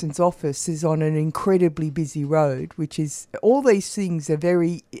the person's office is on an incredibly busy road, which is, all these things are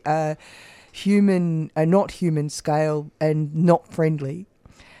very not human scale and not friendly.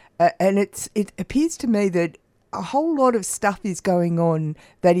 And it appears to me that a whole lot of stuff is going on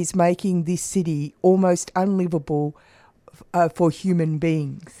that is making this city almost unlivable for human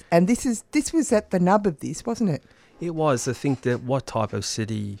beings. And this was at the nub of this, wasn't it? It was. I think that what type of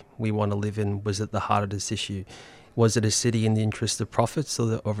city we want to live in was at the heart of this issue. Was it a city in the interest of profits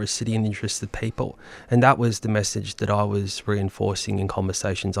or a city in the interest of people? And that was the message that I was reinforcing in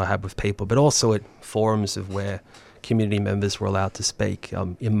conversations I had with people, but also at forums of where community members were allowed to speak.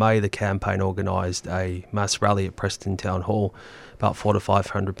 In May, the campaign organised a mass rally at Preston Town Hall. About 400 to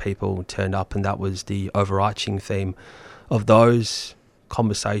 500 people turned up, and that was the overarching theme of those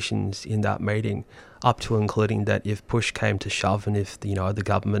conversations in that meeting, up to including that if push came to shove and if the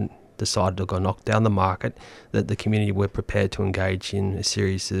government decided to go knock down the market, that the community were prepared to engage in a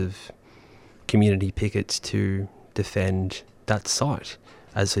series of community pickets to defend that site.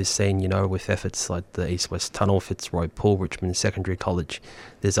 As we've seen, with efforts like the East-West Tunnel, Fitzroy Pool, Richmond Secondary College,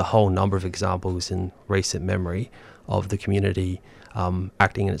 there's a whole number of examples in recent memory of the community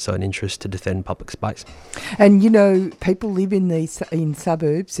acting in its own interest to defend public space. And, people live in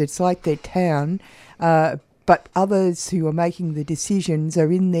suburbs, it's like their town, but others who are making the decisions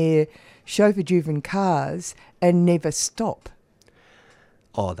are in their chauffeur-driven cars and never stop.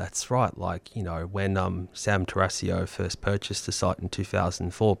 Oh, that's right. Like, when Sam Tarasio first purchased the site in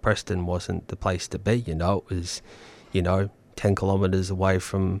 2004, Preston wasn't the place to be. It was, 10 kilometres away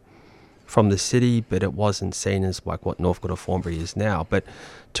from the city, but it wasn't seen as like what Northcote or Thornbury is now. But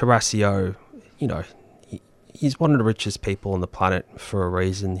Tarasio, he's one of the richest people on the planet for a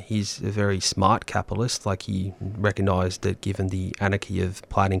reason. He's a very smart capitalist. Like, he recognised that given the anarchy of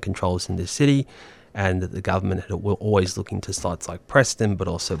planning controls in the city, and that the government were always looking to sites like Preston, but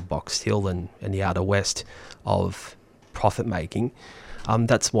also Box Hill and the outer west of profit making.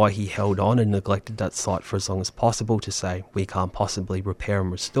 That's why he held on and neglected that site for as long as possible to say, we can't possibly repair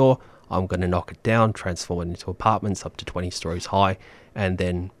and restore. I'm going to knock it down, transform it into apartments up to 20 stories high, and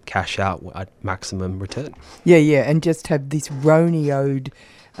then cash out at maximum return. Yeah, and just have this roneoed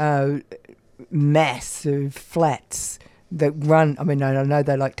mass of flats that run, I mean, I know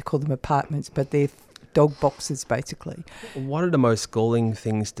they like to call them apartments, but they're dog boxes, basically. One of the most galling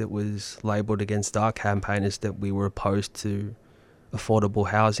things that was labelled against our campaign is that we were opposed to affordable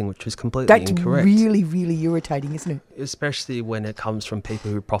housing, which was completely incorrect. That's really, really irritating, isn't it? Especially when it comes from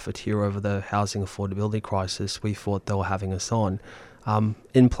people who profiteer over the housing affordability crisis we thought they were having us on.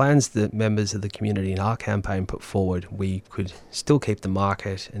 In plans that members of the community in our campaign put forward, we could still keep the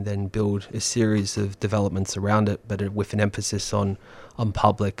market and then build a series of developments around it, but with an emphasis on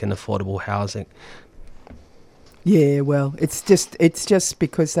public and affordable housing. Yeah, well, it's just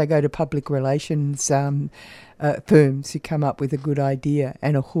because they go to public relations firms who come up with a good idea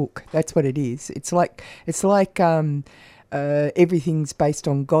and a hook. That's what it is. It's like everything's based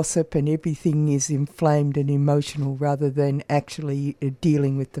on gossip and everything is inflamed and emotional rather than actually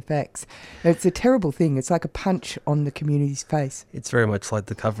dealing with the facts. It's a terrible thing. It's like a punch on the community's face. It's very much like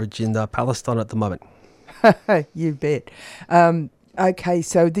the coverage in Palestine at the moment. You bet. Okay,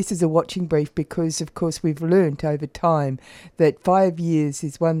 so this is a watching brief because, of course, we've learnt over time that 5 years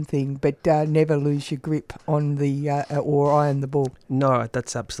is one thing, but never lose your grip on the or eye on the ball. No,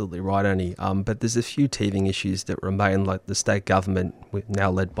 that's absolutely right, Annie. But there's a few teething issues that remain, like the state government,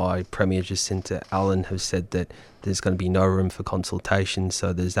 now led by Premier Jacinta Allen, have said that there's going to be no room for consultation,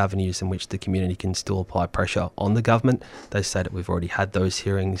 so there's avenues in which the community can still apply pressure on the government. They say that we've already had those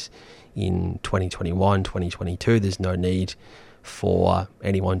hearings in 2021, 2022. There's no need for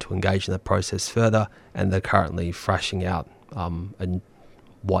anyone to engage in the process further, and they're currently thrashing out and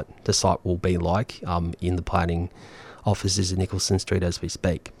what the site will be like in the planning offices in Nicholson Street as we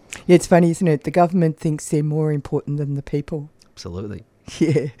speak. Yeah, it's funny, isn't it? The government thinks they're more important than the people. Absolutely.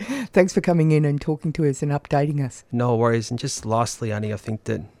 Yeah. Thanks for coming in and talking to us and updating us. No worries. And just lastly, Annie, I think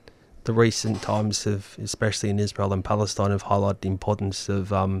that the recent times have, especially in Israel and Palestine, have highlighted the importance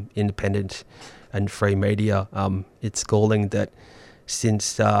of independent and free media. It's galling that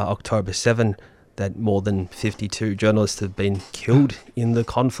since October 7, that more than 52 journalists have been killed in the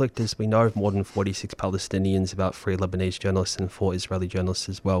conflict. As we know, more than 46 Palestinians, about 3 Lebanese journalists and 4 Israeli journalists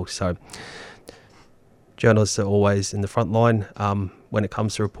as well. So journalists are always in the front line when it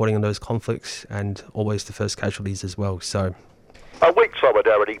comes to reporting on those conflicts, and always the first casualties as well. So a weak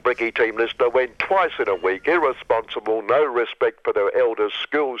solidarity Bricky team listener when twice in a week irresponsible, no respect for their elders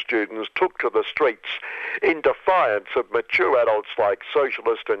school students took to the streets in defiance of mature adults like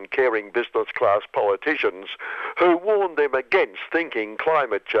socialist and caring business class politicians who warned them against thinking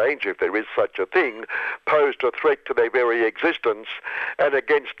climate change, if there is such a thing, posed a threat to their very existence, and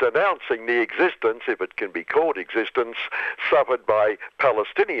against denouncing the existence, if it can be called existence, suffered by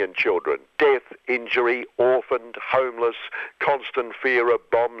Palestinian children. Death, injury, orphaned, homeless, constant fear of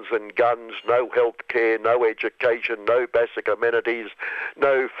bombs and guns, no health care, no education, no basic amenities,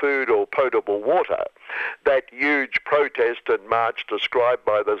 no food or potable water. That huge protest and march described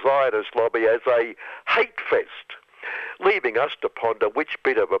by the Zionist lobby as a hate fest, leaving us to ponder which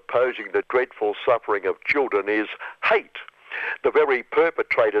bit of opposing the dreadful suffering of children is hate. The very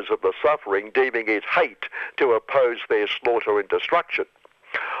perpetrators of the suffering deeming it hate to oppose their slaughter and destruction.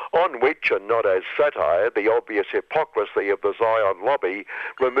 On which, and not as satire, the obvious hypocrisy of the Zion lobby,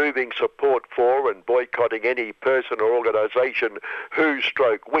 removing support for and boycotting any person or organisation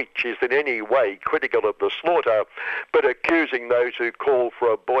which is in any way critical of the slaughter, but accusing those who call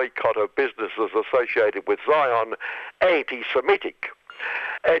for a boycott of businesses associated with Zion anti-Semitic.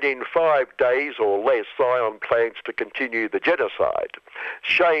 And in 5 days or less, Zion plans to continue the genocide.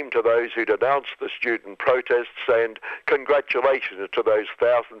 Shame to those who denounced the student protests, and congratulations to those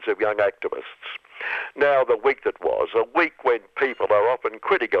thousands of young activists. Now, the week that was, a week when people are often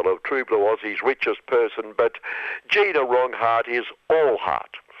critical of True Blue Aussie's richest person, but Gina Wronghart is all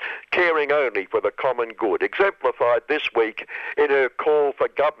heart, caring only for the common good, exemplified this week in her call for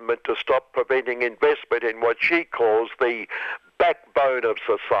government to stop preventing investment in what she calls the backbone of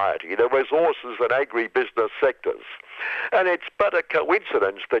society, the resources and agribusiness sectors. And it's but a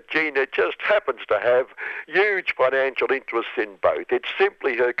coincidence that Gina just happens to have huge financial interests in both. It's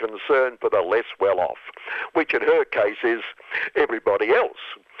simply her concern for the less well-off, which in her case is everybody else.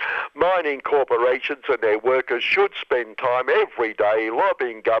 Mining corporations and their workers should spend time every day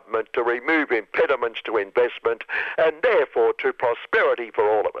lobbying government to remove impediments to investment and therefore to prosperity for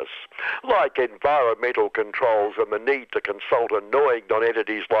all of us, like environmental controls and the need to consult annoying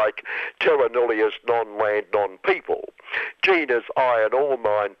non-entities like terra nullius non-land non-people. Gina's iron ore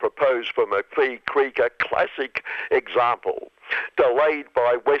mine proposed for McPhee Creek, a classic example. Delayed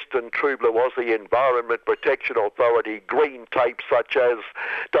by Western True Blue Aussie Environment Protection Authority green tape, such as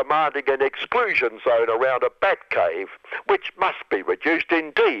demanding an exclusion zone around a bat cave, which must be reduced.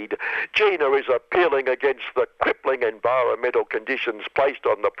 Indeed, Gina is appealing against the crippling environmental conditions placed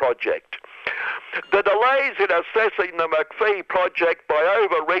on the project. The delays in assessing the McPhee project by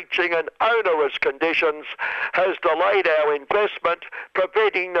overreaching and onerous conditions has delayed our investment,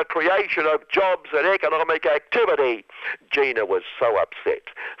 preventing the creation of jobs and economic activity. Gina was so upset,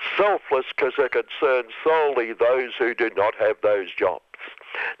 selfless because it concerns solely those who do not have those jobs,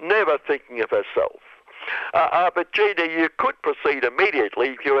 never thinking of herself. But Gina, you could proceed immediately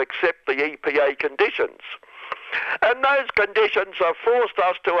if you accept the EPA conditions. And those conditions have forced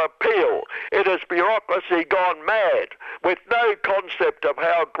us to appeal. It has bureaucracy gone mad, with no concept of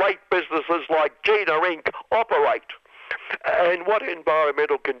how great businesses like Gina Inc. operate and what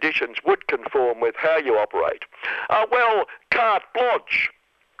environmental conditions would conform with how you operate. Well, carte blanche.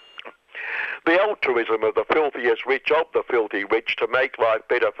 The altruism of the filthiest rich of the filthy rich to make life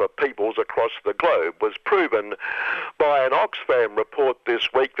better for peoples across the globe was proven by an Oxfam report this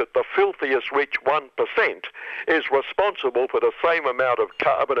week that the filthiest rich 1% is responsible for the same amount of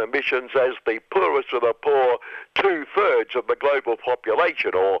carbon emissions as the poorest of the poor 2/3 of the global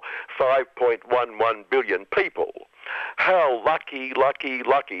population, or 5.11 billion people. How lucky, lucky,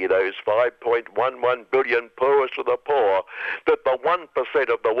 lucky those 5.11 billion poorest of the poor that the 1%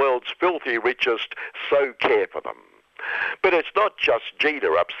 of the world's filthy richest so care for them. But it's not just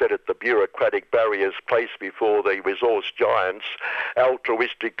Gina upset at the bureaucratic barriers placed before the resource giants'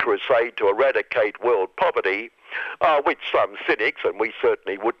 altruistic crusade to eradicate world poverty, which some cynics, and we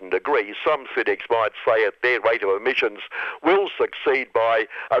certainly wouldn't agree, some cynics might say at their rate of emissions will succeed by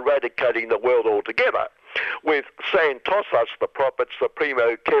eradicating the world altogether. With Santosos, the prophet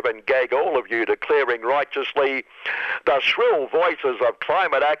Supremo Kevin Gag, all of you declaring righteously, the shrill voices of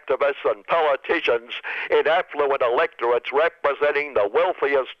climate activists and politicians in affluent electorates representing the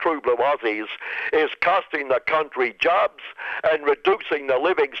wealthiest true blue Aussies is costing the country jobs and reducing the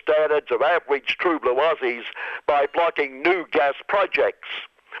living standards of average true blue Aussies by blocking new gas projects.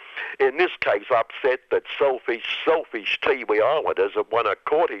 In this case, upset that selfish Tiwi Islanders have won a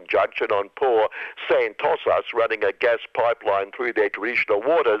court injunction on poor Santosos running a gas pipeline through their traditional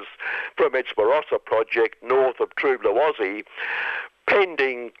waters from its Barossa project north of True Blue Aussie,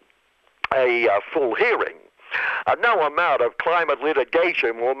 pending a full hearing. No amount of climate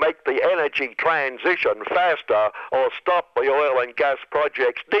litigation will make the energy transition faster or stop the oil and gas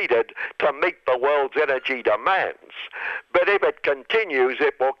projects needed to meet the world's energy demands. But if it continues,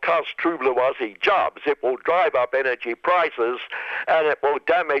 it will cost True Blue Aussie jobs, it will drive up energy prices, and it will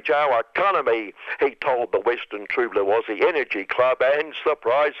damage our economy, he told the Western True Blue Aussie Energy Club, and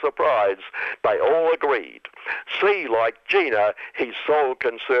surprise, surprise, they all agreed. See, like Gina, his sole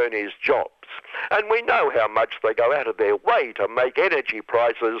concern is jobs. And we know how much they go out of their way to make energy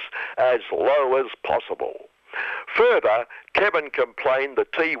prices as low as possible. Further, Kevin complained the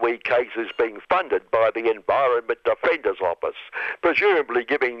Tiwi case is being funded by the Environment Defender's Office, presumably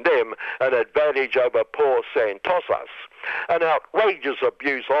giving them an advantage over poor Santosos. An outrageous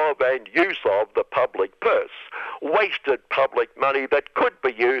abuse of and use of the public purse, wasted public money that could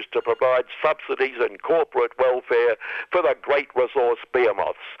be used to provide subsidies and corporate welfare for the great resource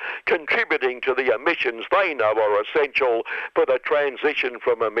behemoths, contributing to the emissions they know are essential for the transition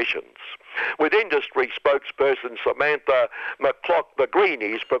from emissions. With industry spokesperson Samantha McClock, the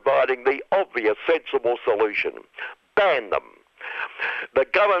Greenies, providing the obvious sensible solution: ban them. The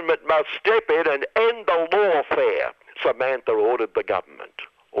government must step in and end the lawfare, Samantha ordered the government.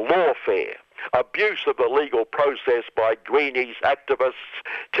 Lawfare, abuse of the legal process by Greenies, activists,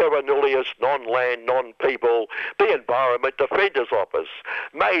 terra nullius, non-land, non-people, the Environment Defender's Office,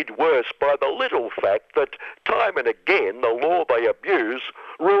 made worse by the little fact that time and again the law they abuse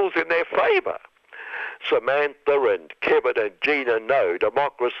rules in their favour. Samantha and Kevin and Gina know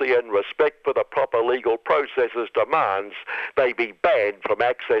democracy and respect for the proper legal processes demands they be banned from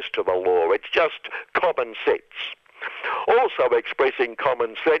access to the law. It's just common sense. Also expressing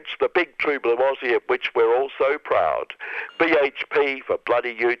common sense, the big True Blue Aussie of which we're all so proud, BHP for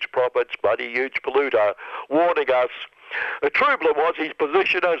bloody huge profits, bloody huge polluter, warning us the True Blue Aussie's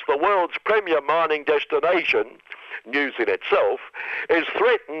position as the world's premier mining destination, news in itself, is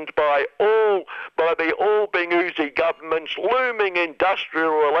threatened by the All-Bing-Uzi government's looming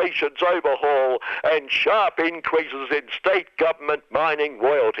industrial relations overhaul and sharp increases in state government mining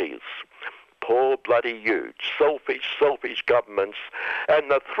royalties. poor bloody huge, selfish governments,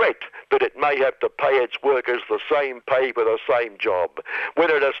 and the threat that it may have to pay its workers the same pay for the same job, when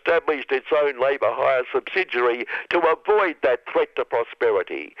it established its own labour hire subsidiary to avoid that threat to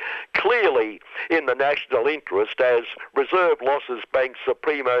prosperity. Clearly in the national interest, as Reserve Losses Bank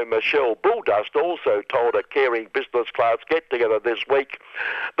Supremo Michelle Bulldust also told a caring business class get-together this week,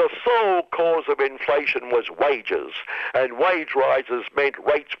 the sole cause of inflation was wages, and wage rises meant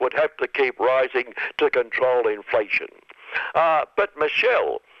rates would have to keep rising to control inflation. But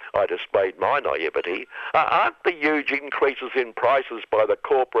Michelle, I displayed my naivety, aren't the huge increases in prices by the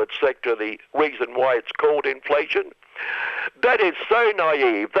corporate sector the reason why it's called inflation? That is so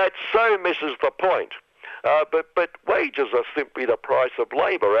naive, that so misses the point. But wages are simply the price of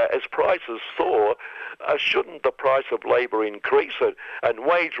labour. As prices soar, shouldn't the price of labour increase? And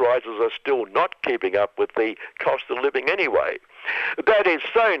wage rises are still not keeping up with the cost of living anyway. That is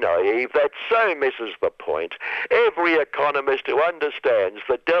so naive, that so misses the point. Every economist who understands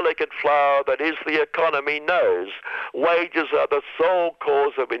the delicate flower that is the economy knows wages are the sole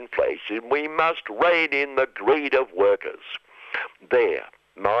cause of inflation. We must rein in the greed of workers. There,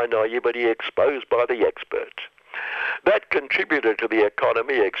 my naivety exposed by the expert. That contributor to the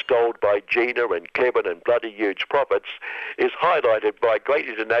economy extolled by Gina and Kevin and bloody huge profits is highlighted by great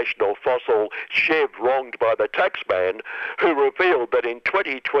international fossil Chev wronged by the taxman, who revealed that in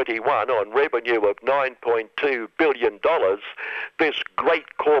 2021 on revenue of $9.2 billion, this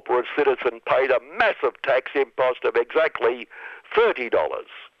great corporate citizen paid a massive tax impost of exactly $30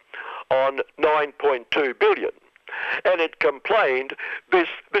 on $9.2 billion. And it complained, this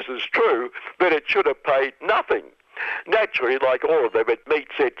is true, that it should have paid nothing. Naturally, like all of them, it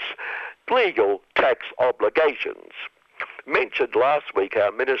meets its legal tax obligations. Mentioned last week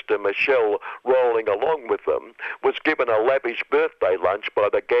how Minister Michelle, rolling along with them, was given a lavish birthday lunch by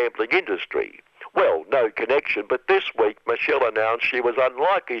the gambling industry. Well, no connection, but this week Michelle announced she was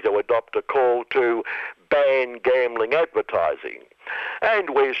unlikely to adopt a call to ban gambling advertising.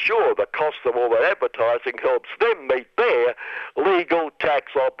 And we're sure the cost of all that advertising helps them meet their legal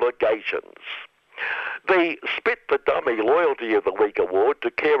tax obligations. The Spit the Dummy Loyalty of the Week award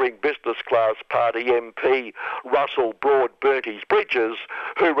to caring business class party MP Russell Broadburnt his bridges,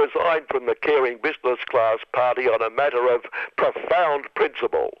 who resigned from the caring business class party on a matter of profound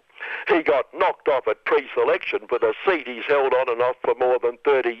principle. He got knocked off at pre-selection for the seat he's held on and off for more than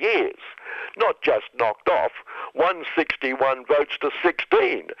 30 years. Not just knocked off, 161 votes to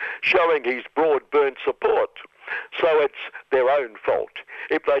 16, showing his Broadburnt support. So it's their own fault.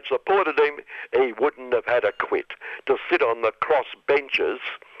 If they'd supported him, he wouldn't have had a quit. To sit on the cross benches,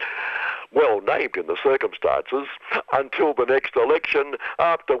 well named in the circumstances, until the next election,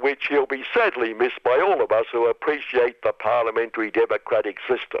 after which he'll be sadly missed by all of us who appreciate the parliamentary democratic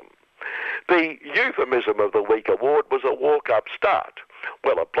system. The Euphemism of the Week award was a walk-up start.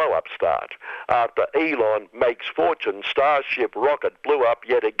 Well, a blow-up start. After Elon makes fortune, Starship rocket blew up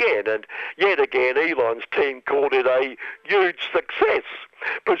yet again, and yet again Elon's team called it a huge success,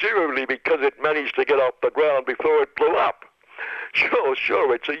 presumably because it managed to get off the ground before it blew up.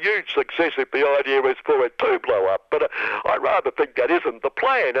 Sure, it's a huge success if the idea is for it to blow up, but I rather think that isn't the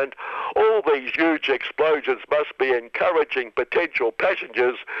plan, and all these huge explosions must be encouraging potential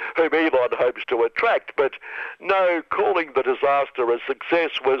passengers whom Elon hopes to attract, but no, calling the disaster a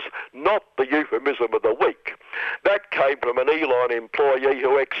success was not the euphemism of the week. That came from an Elon employee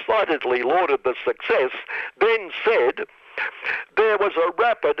who excitedly lauded the success, then said, there was a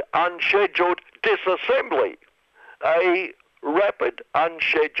rapid unscheduled disassembly. A rapid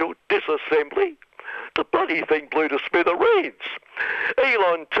unscheduled disassembly? The bloody thing blew to smithereens.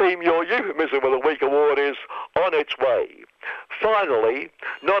 Elon team, your Euphemism of the Week award is on its way. Finally,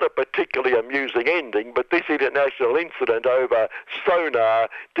 not a particularly amusing ending, but this international incident over sonar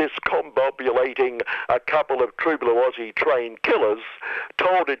discombobulating a couple of True Blue Aussie trained killers,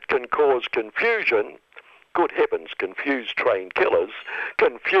 told it can cause confusion. Good heavens, confused trained killers,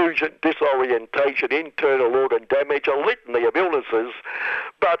 confusion, disorientation, internal organ damage, a litany of illnesses.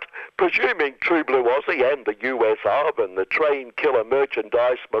 But presuming True Blue Aussie and the US Arb and the trained killer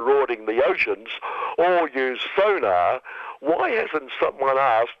merchandise marauding the oceans all use sonar, why hasn't someone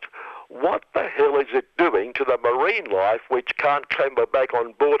asked, what the hell is it doing to the marine life which can't clamber back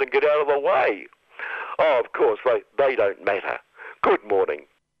on board and get out of the way? Oh, of course, they don't matter. Good morning.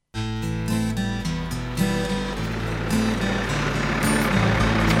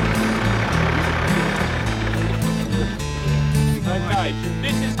 Okay,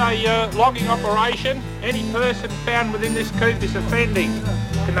 this is a logging operation. Any person found within this coop is offending.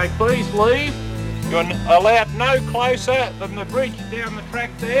 Can they please leave? You're allowed no closer than the bridge down the track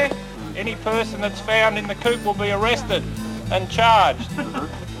there. Any person that's found in the coop will be arrested and charged.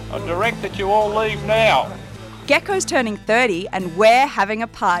 I direct that you all leave now. Gecko's turning 30 and we're having a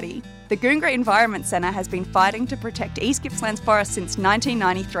party. The Goongerah Environment Centre has been fighting to protect East Gippsland's forest since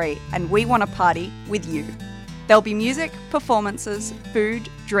 1993 and we want a party with you. There'll be music, performances, food,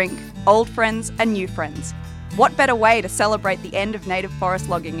 drink, old friends and new friends. What better way to celebrate the end of native forest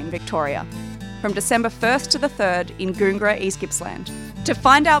logging in Victoria? From December 1st to the 3rd in Goongerah, East Gippsland. To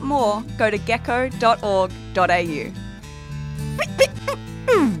find out more, go to gecko.org.au.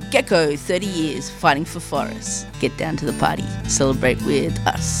 Gecko, 30 years fighting for forests. Get down to the party. Celebrate with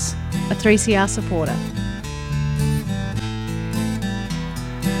us. A 3CR supporter.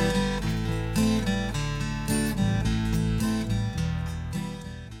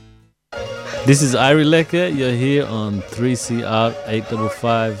 This is Iri Lecker. You're here on 3CR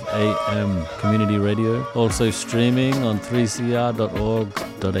 855 AM Community Radio. Also streaming on 3cr.org.au.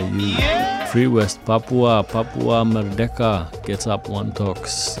 Free West Papua, Papua Merdeka gets up one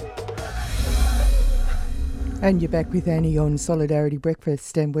talks. And you're back with Annie on Solidarity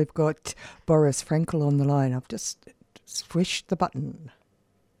Breakfast, and we've got Boris Frankel on the line. I've just swished the button.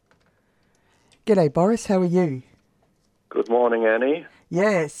 G'day, Boris. How are you? Good morning, Annie.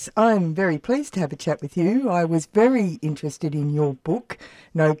 Yes, I'm very pleased to have a chat with you. I was very interested in your book,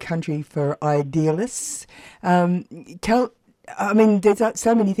 No Country for Idealists. There's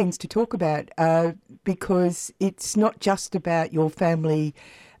so many things to talk about because it's not just about your family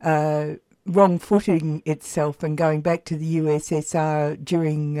wrong-footing itself and going back to the USSR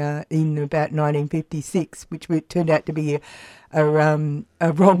in about 1956, which turned out to be a wrong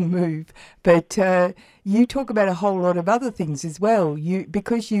move. But you talk about a whole lot of other things as well.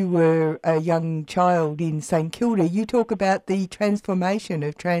 Because you were a young child in St Kilda, you talk about the transformation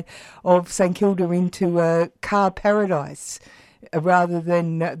of St Kilda into a car paradise rather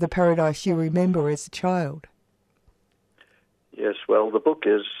than the paradise you remember as a child. Yes, well, the book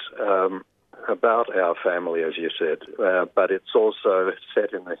is about our family, as you said, but it's also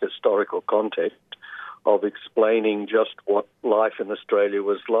set in the historical context of explaining just what life in Australia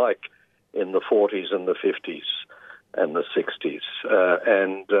was like in the 40s and the 50s and the 60s.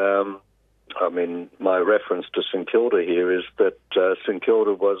 My reference to St Kilda here is that St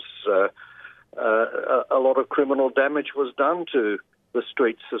Kilda was a lot of criminal damage was done to the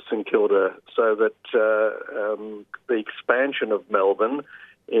streets of St Kilda, so that the expansion of Melbourne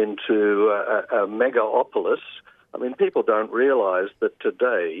into a megapolis. People don't realise that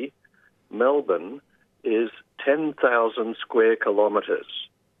today Melbourne is 10,000 square kilometres.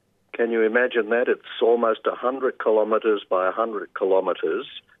 Can you imagine that? It's almost 100 kilometres by 100 kilometres,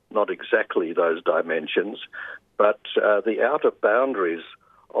 not exactly those dimensions, but the outer boundaries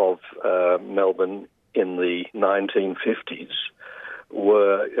of Melbourne in the 1950s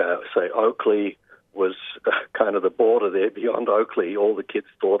were, say, Oakley was kind of the border there. Beyond Oakley, all the kids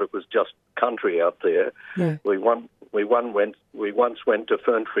thought it was just country out there. Yeah. We once went to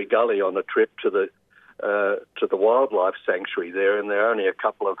Ferntree Gully on a trip to the wildlife sanctuary there, and there are only a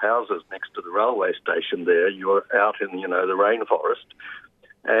couple of houses next to the railway station there. You're out in, the rainforest.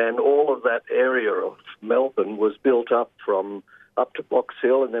 And all of that area of Melbourne was built up to Box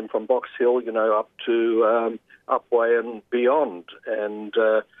Hill, and then from Box Hill, up to Upwey and beyond. And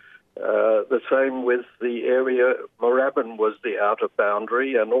the same with the area. Moorabbin was the outer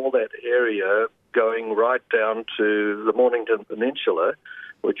boundary, and all that area going right down to the Mornington Peninsula,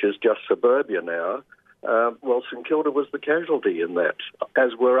 which is just suburbia now. St Kilda was the casualty in that,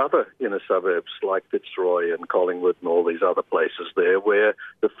 as were other inner suburbs like Fitzroy and Collingwood and all these other places there, where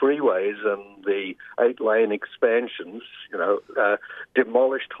the freeways and the 8-lane expansions,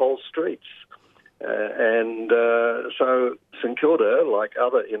 demolished whole streets. So St Kilda, like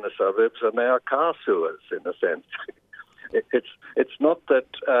other inner suburbs, are now car sewers in a sense. It's not that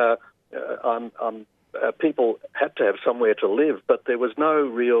people had to have somewhere to live, but there was no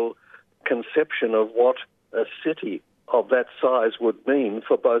real conception of what a city of that size would mean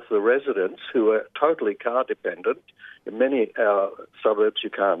for both the residents, who are totally car dependent. In many suburbs,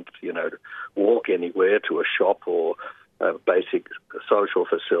 you can't, walk anywhere to a shop or a basic social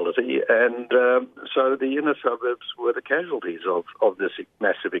facility, and so the inner suburbs were the casualties of this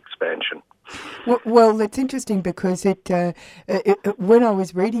massive expansion. Well, that's interesting because when I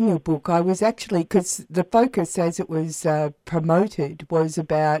was reading your book, I was actually, because the focus as it was promoted was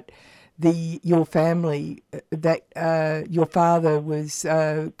about your family, that your father was,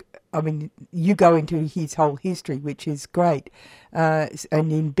 you go into his whole history, which is great, and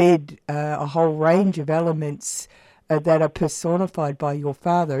embed a whole range of elements that are personified by your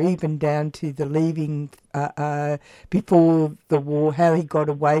father, even down to the leaving before the war, how he got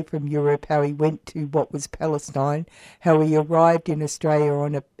away from Europe, how he went to what was Palestine, how he arrived in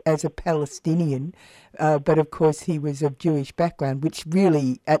Australia as a Palestinian, but of course he was of Jewish background, which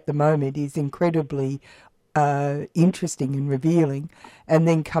really at the moment is incredibly interesting and revealing, and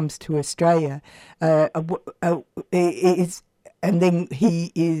then comes to Australia. And then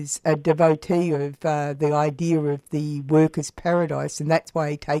he is a devotee of the idea of the workers' paradise, and that's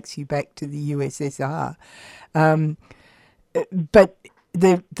why he takes you back to the USSR. But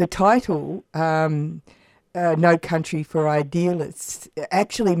the title, No Country for Idealists,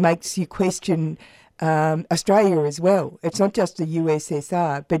 actually makes you question Australia as well. It's not just the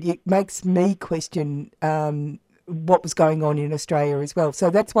USSR, but it makes me question what was going on in Australia as well.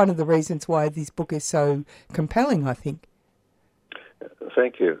 So that's one of the reasons why this book is so compelling, I think.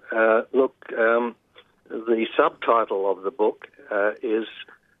 Thank you. Look, the subtitle of the book is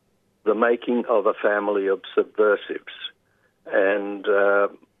The Making of a Family of Subversives. And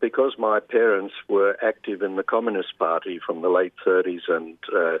because my parents were active in the Communist Party from the late 30s and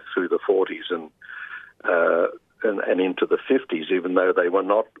through the 40s and into the 50s, even though they were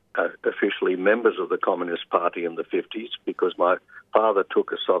not officially members of the Communist Party in the 50s, because my father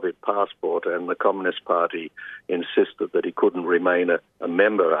took a Soviet passport and the Communist Party insisted that he couldn't remain a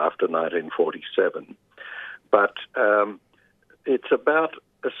member after 1947. But it's about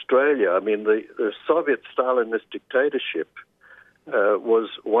Australia. I mean, the Soviet Stalinist dictatorship was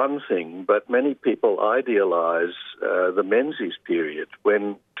one thing, but many people idealise the Menzies period,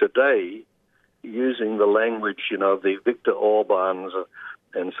 when today, using the language, the Viktor Orbáns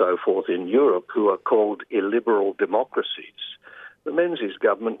and so forth in Europe, who are called illiberal democracies, the Menzies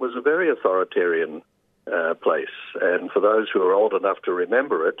government was a very authoritarian place. And for those who are old enough to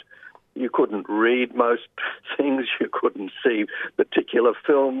remember it, you couldn't read most things, you couldn't see particular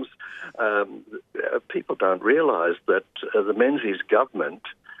films. People don't realise that the Menzies government,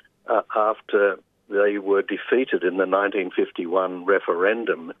 after they were defeated in the 1951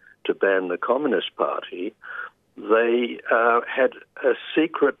 referendum to ban the Communist Party, they had a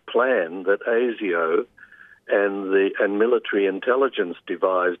secret plan that ASIO and military intelligence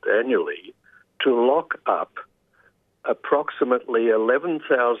devised annually to lock up approximately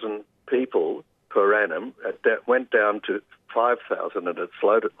 11,000 people per annum. That went down to 5,000 at its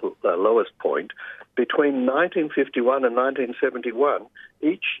lowest point. Between 1951 and 1971,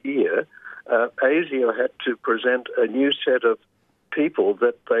 each year, ASIO had to present a new set of people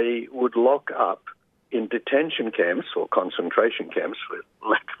that they would lock up in detention camps or concentration camps, for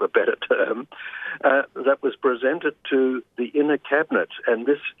lack of a better term, that was presented to the inner cabinet. And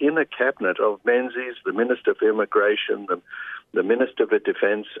this inner cabinet of Menzies, the Minister for Immigration, the Minister for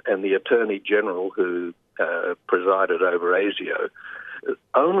Defence and the Attorney General who presided over ASIO,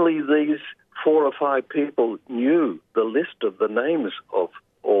 only these 4 or 5 people knew the list of the names of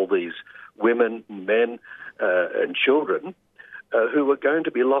all these women, men and children who were going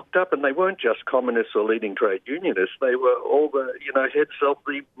to be locked up. And they weren't just communists or leading trade unionists. They were all the heads of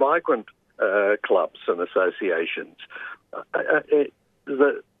the migrant clubs and associations.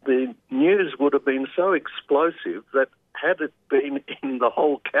 The news would have been so explosive that had it been in the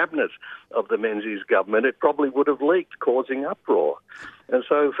whole cabinet of the Menzies government, it probably would have leaked, causing uproar. And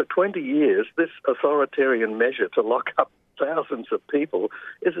so for 20 years, this authoritarian measure to lock up thousands of people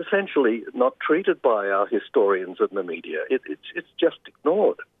is essentially not treated by our historians and the media. It's just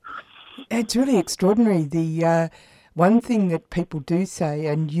ignored. It's really extraordinary. The one thing that people do say,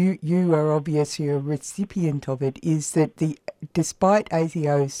 and you are obviously a recipient of it, is that despite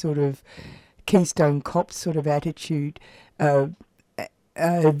ASIO's sort of Keystone Cops sort of attitude, they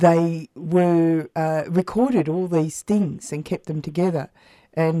were recorded all these things and kept them together,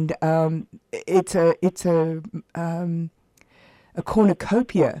 and it's a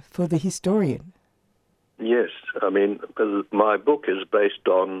cornucopia for the historian. Yes, I mean, my book is based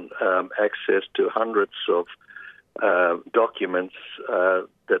on access to hundreds of documents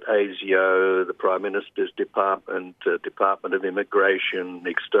that ASIO, the Prime Minister's Department, Department of Immigration,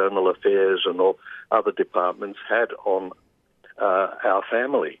 External Affairs and all other departments had on our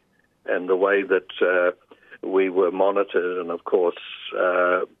family and the way that we were monitored. And of course,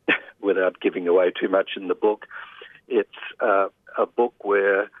 without giving away too much in the book, it's a book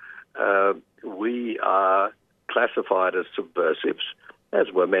where we are classified as subversives,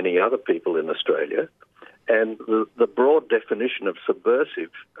 as were many other people in Australia. And the broad definition of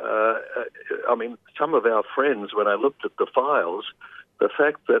subversive, I mean, some of our friends, when I looked at the files, the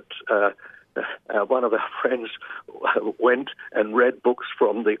fact that one of our friends went and read books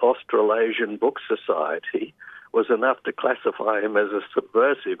from the Australasian Book Society was enough to classify him as a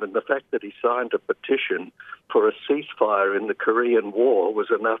subversive, and the fact that he signed a petition for a ceasefire in the Korean War was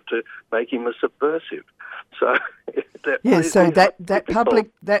enough to make him a subversive. So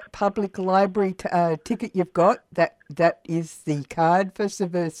that public library ticket you've got, that is the card for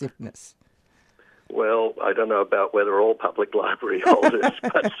subversiveness. Well, I don't know about whether all public library holders,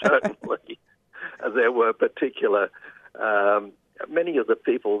 but certainly there were particular. Many of the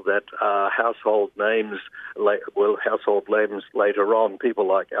people that are household names later on, people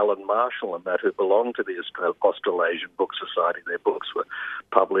like Alan Marshall and that, who belonged to the Australasian Book Society. Their books were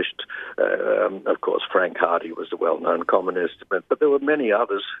published. Of course, Frank Hardy was a well-known communist, but there were many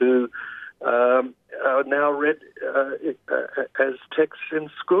others who are now read as texts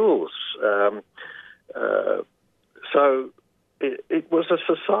in schools. So it was a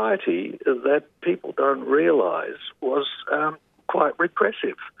society that people don't realise was quite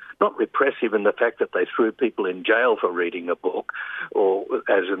repressive. Not repressive in the fact that they threw people in jail for reading a book, or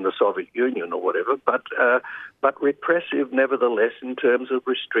as in the Soviet Union or whatever, but repressive nevertheless in terms of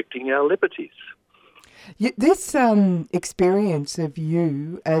restricting our liberties. This experience of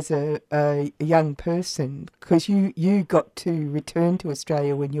you as a young person, because you got to return to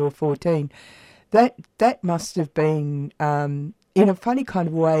Australia when you were 14, that must have been, in a funny kind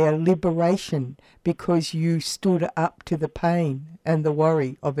of way, a liberation, because you stood up to the pain and the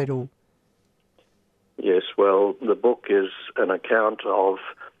worry of it all. Yes, well, the book is an account of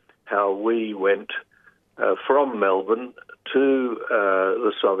how we went from Melbourne to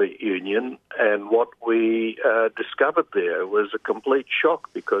the Soviet Union, and what we discovered there was a complete shock,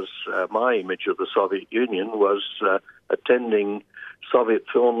 because my image of the Soviet Union was attending Soviet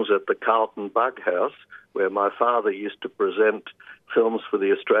films at the Carlton Bug House, where my father used to present films for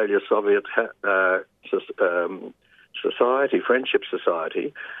the Australia-Soviet Friendship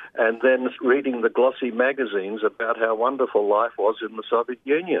Society, and then reading the glossy magazines about how wonderful life was in the Soviet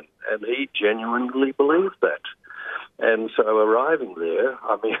Union. And he genuinely believed that. And so arriving there,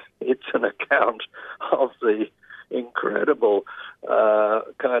 I mean, it's an account of the incredible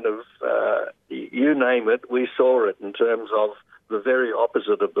you name it, we saw it in terms of the very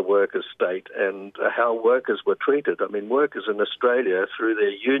opposite of the workers' state, and how workers were treated. I mean, workers in Australia, through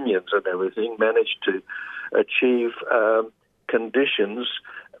their unions and everything, managed to achieve conditions,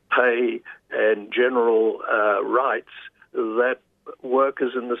 pay and general rights that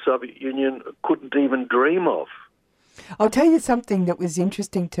workers in the Soviet Union couldn't even dream of. I'll tell you something that was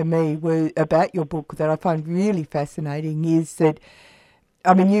interesting to me about your book that I find really fascinating is that,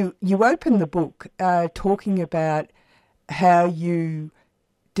 I mean, you open the book talking about how you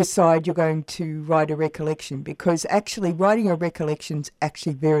decide you're going to write a recollection, because actually writing a recollection is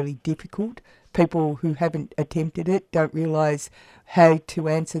actually very difficult. People who haven't attempted it don't realise how to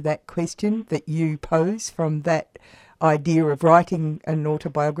answer that question that you pose from that idea of writing an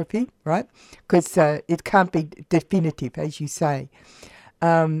autobiography, right? Because it can't be definitive, as you say.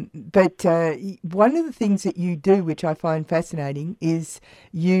 But one of the things that you do, which I find fascinating, is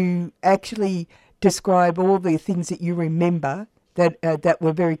you actually describe all the things that you remember that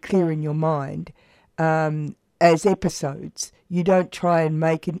were very clear in your mind as episodes. You don't try and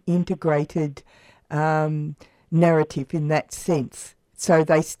make an integrated narrative in that sense. So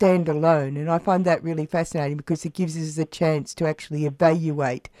they stand alone, and I find that really fascinating because it gives us a chance to actually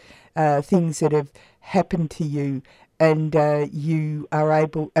evaluate things that have happened to you, and you are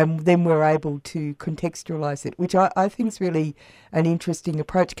able, and then we're able to contextualise it, which I think is really an interesting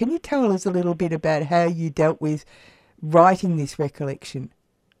approach. Can you tell us a little bit about how you dealt with writing this recollection?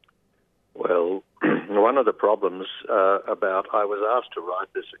 Well, one of the problems I was asked to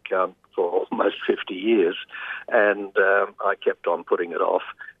write this account for almost 50 years, and I kept on putting it off.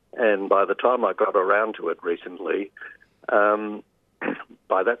 And by the time I got around to it recently,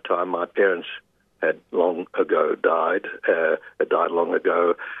 by that time my parents had long ago died, died long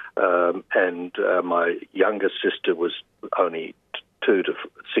ago, and my youngest sister was only 2 to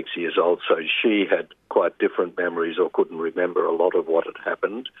 6 years old, so she had quite different memories or couldn't remember a lot of what had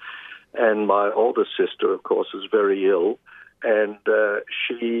happened. And my oldest sister, of course, is very ill, and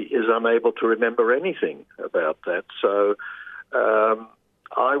she is unable to remember anything about that. So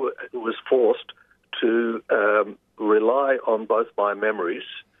I was forced to rely on both my memories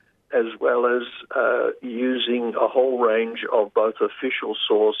as well as using a whole range of both official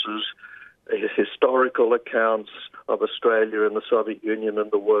sources, historical accounts of Australia and the Soviet Union and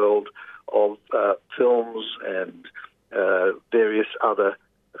the world, of films and various other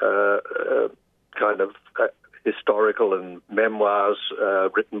kind of historical and memoirs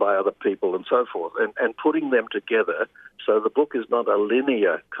written by other people and so forth, and putting them together. So the book is not a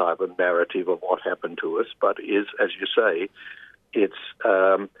linear kind of narrative of what happened to us, but is, as you say,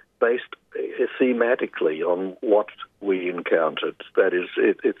 it's based thematically on what we encountered. That is,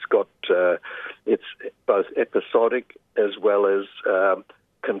 it's both episodic as well as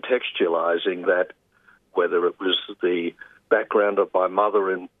contextualizing that, whether it was the background of my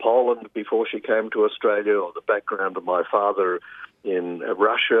mother in Poland before she came to Australia, or the background of my father in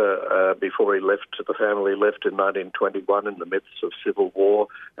Russia before the family left in 1921 in the midst of civil war,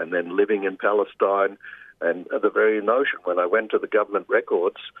 and then living in Palestine. And the very notion, when I went to the government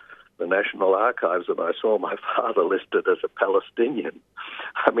records, the National Archives, and I saw my father listed as a Palestinian,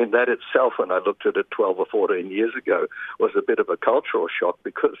 I mean, that itself, when I looked at it 12 or 14 years ago, was a bit of a cultural shock,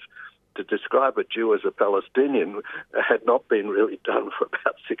 because to describe a Jew as a Palestinian had not been really done for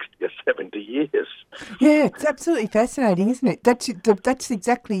about 60 or 70 years. Yeah, it's absolutely fascinating, isn't it? That's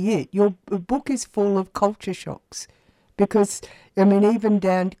exactly it. Your book is full of culture shocks. Because, I mean, even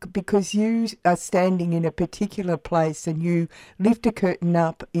down, because you are standing in a particular place and you lift a curtain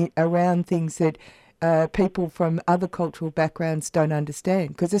up around things that people from other cultural backgrounds don't understand,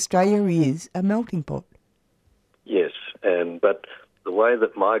 because Australia is a melting pot. Yes, but the way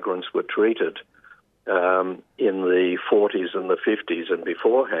that migrants were treated in the 40s and the 50s and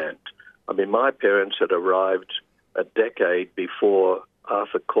beforehand, I mean, my parents had arrived a decade before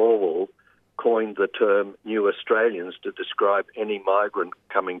Arthur Corwell coined the term New Australians to describe any migrant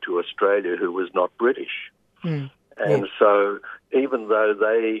coming to Australia who was not British. And so even though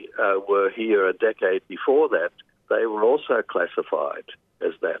they were here a decade before that, they were also classified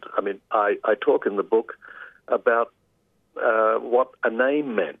as that. I mean, I talk in the book about what a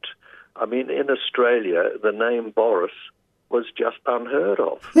name meant. I mean, in Australia, the name Boris was just unheard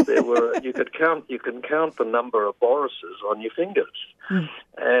of. There were you can count the number of Borises on your fingers,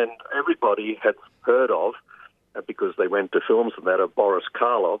 and everybody had heard of, because they went to films and that, of Boris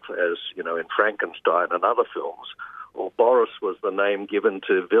Karloff, as you know, in Frankenstein and other films. Or Boris was the name given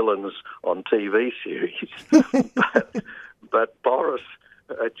to villains on TV series, but Boris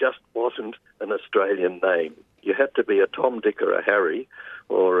just wasn't an Australian name. You had to be a Tom, Dick, or a Harry,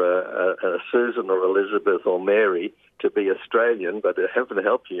 or a Susan, or Elizabeth, or Mary to be Australian, but heaven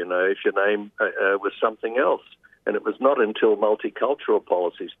help you, if your name was something else. And it was not until multicultural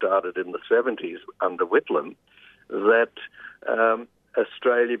policy started in the 70s under Whitlam that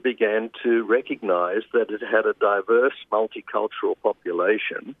Australia began to recognise that it had a diverse multicultural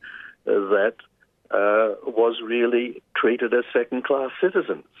population that was really treated as second-class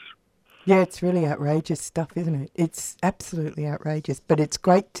citizens. Yeah, it's really outrageous stuff, isn't it? It's absolutely outrageous, but it's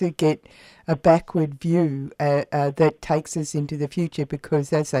great to get a backward view that takes us into the future,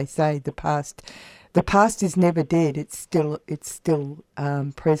 because, as they say, the past is never dead. It's still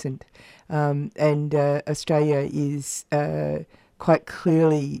present, and Australia is quite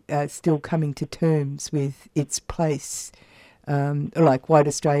clearly still coming to terms with its place, like White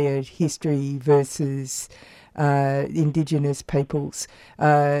Australia history versus Indigenous peoples,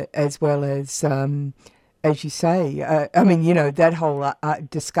 as well as you say, I mean, that whole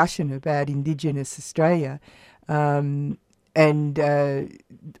discussion about Indigenous Australia and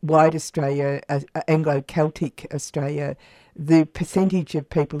White Australia, Anglo-Celtic Australia, the percentage of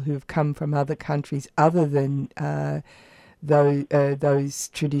people who have come from other countries other than those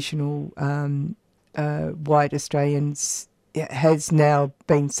traditional white Australians has now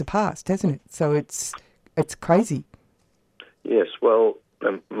been surpassed, hasn't it? So it's crazy. Yes, well,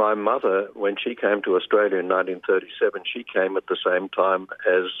 my mother, when she came to Australia in 1937, she came at the same time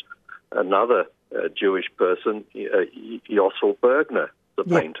as another Jewish person, Yossel Bergner, the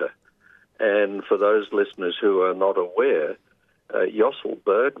painter. And for those listeners who are not aware, Yossel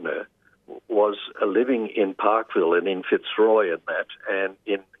Bergner was living in Parkville and in Fitzroy and that, and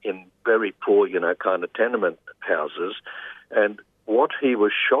in very poor, kind of tenement houses. And what he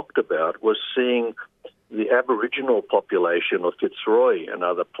was shocked about was seeing the Aboriginal population of Fitzroy and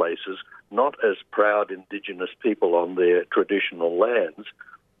other places not as proud Indigenous people on their traditional lands,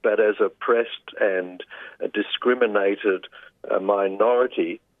 but as oppressed and discriminated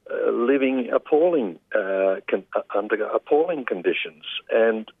minority living under appalling conditions.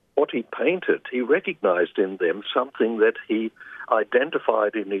 And what he painted, he recognized in them something that he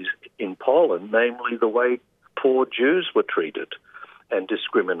identified in Poland, namely the way poor Jews were treated and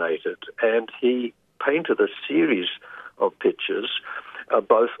discriminated. And he painted a series of pictures,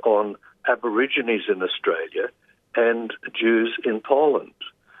 both on Aborigines in Australia and Jews in Poland.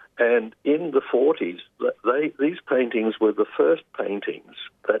 And in the 40s, these paintings were the first paintings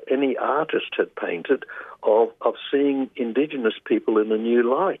that any artist had painted of seeing Indigenous people in a new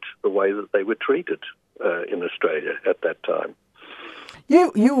light, the way that they were treated in Australia at that time.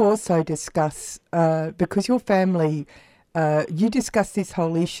 You also discuss, because your family, you discuss this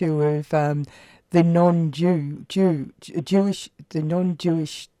whole issue of the non-Jewish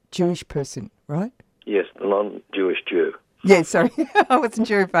person, right? Yes, the non-Jewish Jew. Yeah, sorry, I wasn't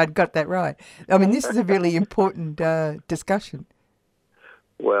sure if I'd got that right. I mean, this is a really important discussion.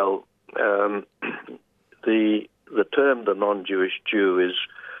 Well, the term the non-Jewish Jew is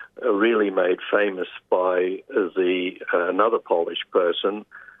really made famous by another Polish person,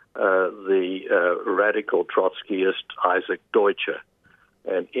 the radical Trotskyist Isaac Deutscher.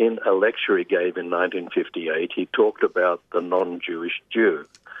 And in a lecture he gave in 1958, he talked about the non-Jewish Jew.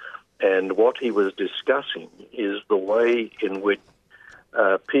 And what he was discussing is the way in which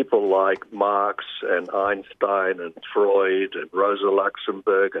people like Marx and Einstein and Freud and Rosa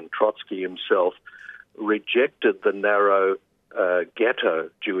Luxemburg and Trotsky himself rejected the narrow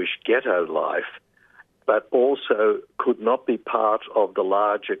Jewish ghetto life, but also could not be part of the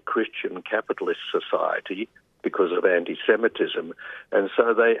larger Christian capitalist society because of anti-Semitism. And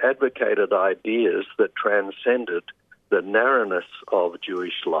so they advocated ideas that transcended the narrowness of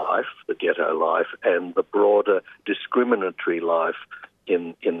Jewish life, the ghetto life, and the broader discriminatory life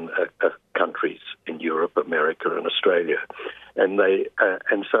in countries in Europe, America, and Australia. And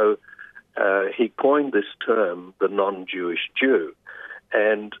so he coined this term, the non-Jewish Jew.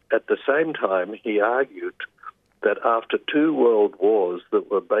 And at the same time, he argued that after two world wars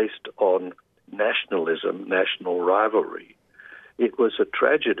that were based on nationalism, national rivalry, it was a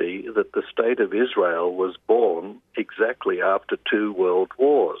tragedy that the State of Israel was born exactly after two world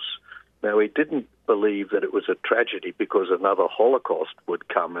wars. Now, he didn't believe that it was a tragedy because another Holocaust would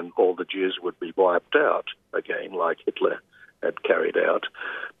come and all the Jews would be wiped out again, like Hitler had carried out.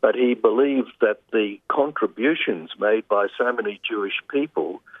 But he believed that the contributions made by so many Jewish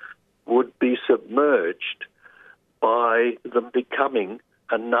people would be submerged by them becoming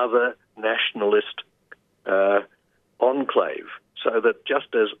another nationalist enclave. So that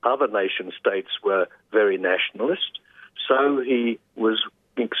just as other nation states were very nationalist, so he was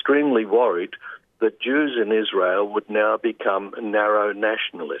extremely worried that Jews in Israel would now become narrow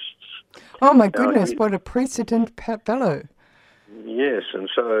nationalists. Oh my goodness, what a precedent fellow. Yes, and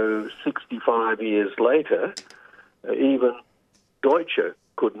so 65 years later, even Deutscher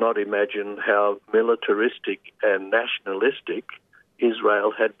could not imagine how militaristic and nationalistic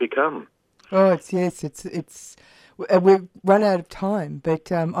Israel had become. Oh, it's we've run out of time,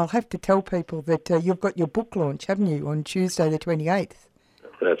 but I'll have to tell people that you've got your book launch, haven't you, on Tuesday the 28th?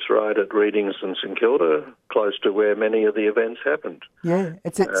 That's right, at Readings in St Kilda, close to where many of the events happened. Yeah,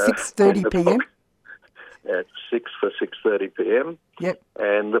 it's at 6:30 p.m. At 6:30 p.m. Yep.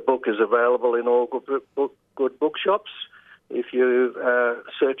 And the book is available in all good bookshops if you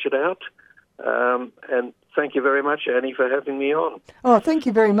search it out. And thank you very much, Annie, for having me on. Oh, thank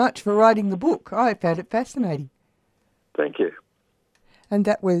you very much for writing the book. I found it fascinating. Thank you. And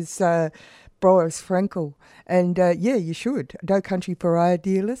that was Boris Frankel. And yeah, you should. No Country for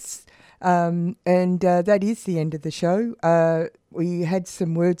Idealists. And that is the end of the show. We had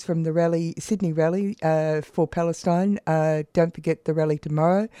some words from the Sydney rally for Palestine. Don't forget the rally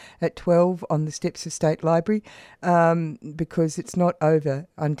tomorrow at 12 on the steps of State Library, because it's not over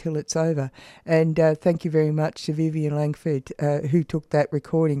until it's over. And thank you very much to Vivien Langford, who took that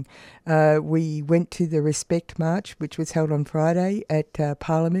recording. We went to the Respect March, which was held on Friday at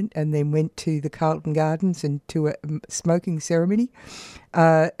Parliament, and then went to the Carlton Gardens and to a smoking ceremony.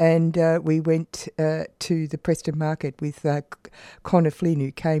 And we went to the Preston Market with Connor Flynn,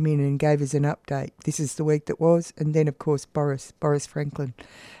 who came in and gave us an update. This is the week that was, and then of course Boris Frankel.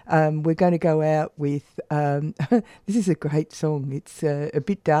 We're going to go out with this is a great song. It's a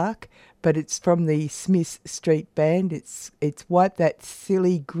bit dark, but it's from the Smith Street Band. It's Wipe That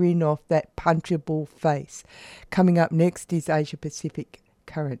Silly Grin Off That Punchable Face. Coming up next is Asia Pacific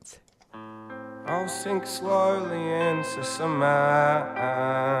Currents. I'll sink slowly into some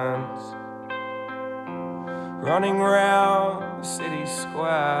minds, running round the city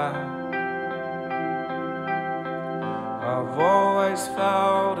square. I've always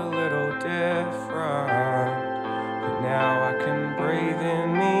felt a little different, but now I can breathe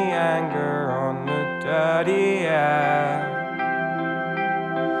in the anger on the dirty air.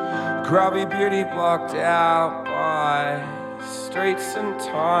 Grubby beauty blocked out by streets and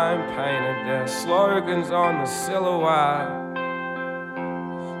time painted their slogans on the silhouette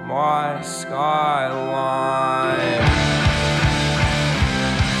of my skyline.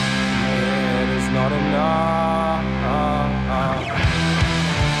 not enough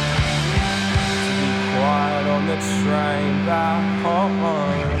to be quiet on the train back home.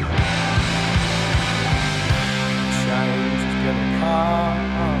 Change is gonna come.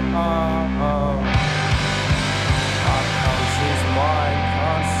 Our country's mind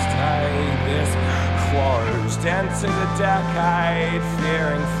can't stay this closed. Enter the decade,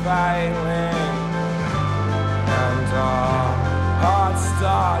 fearing failing, and our heart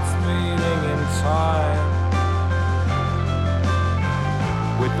starts beating in time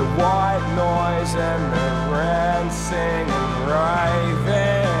with the white noise and the rancing and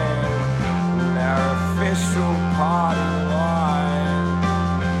raving. Our official party line.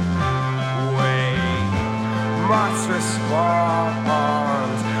 We must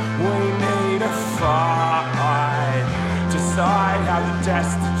respond. We need a fight. Decide how the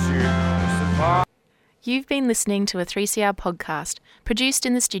destitute survive. You've been listening to a 3CR podcast produced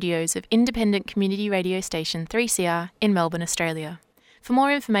in the studios of independent community radio station 3CR in Melbourne, Australia. For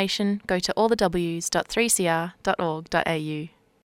more information, go to allthews.3cr.org.au.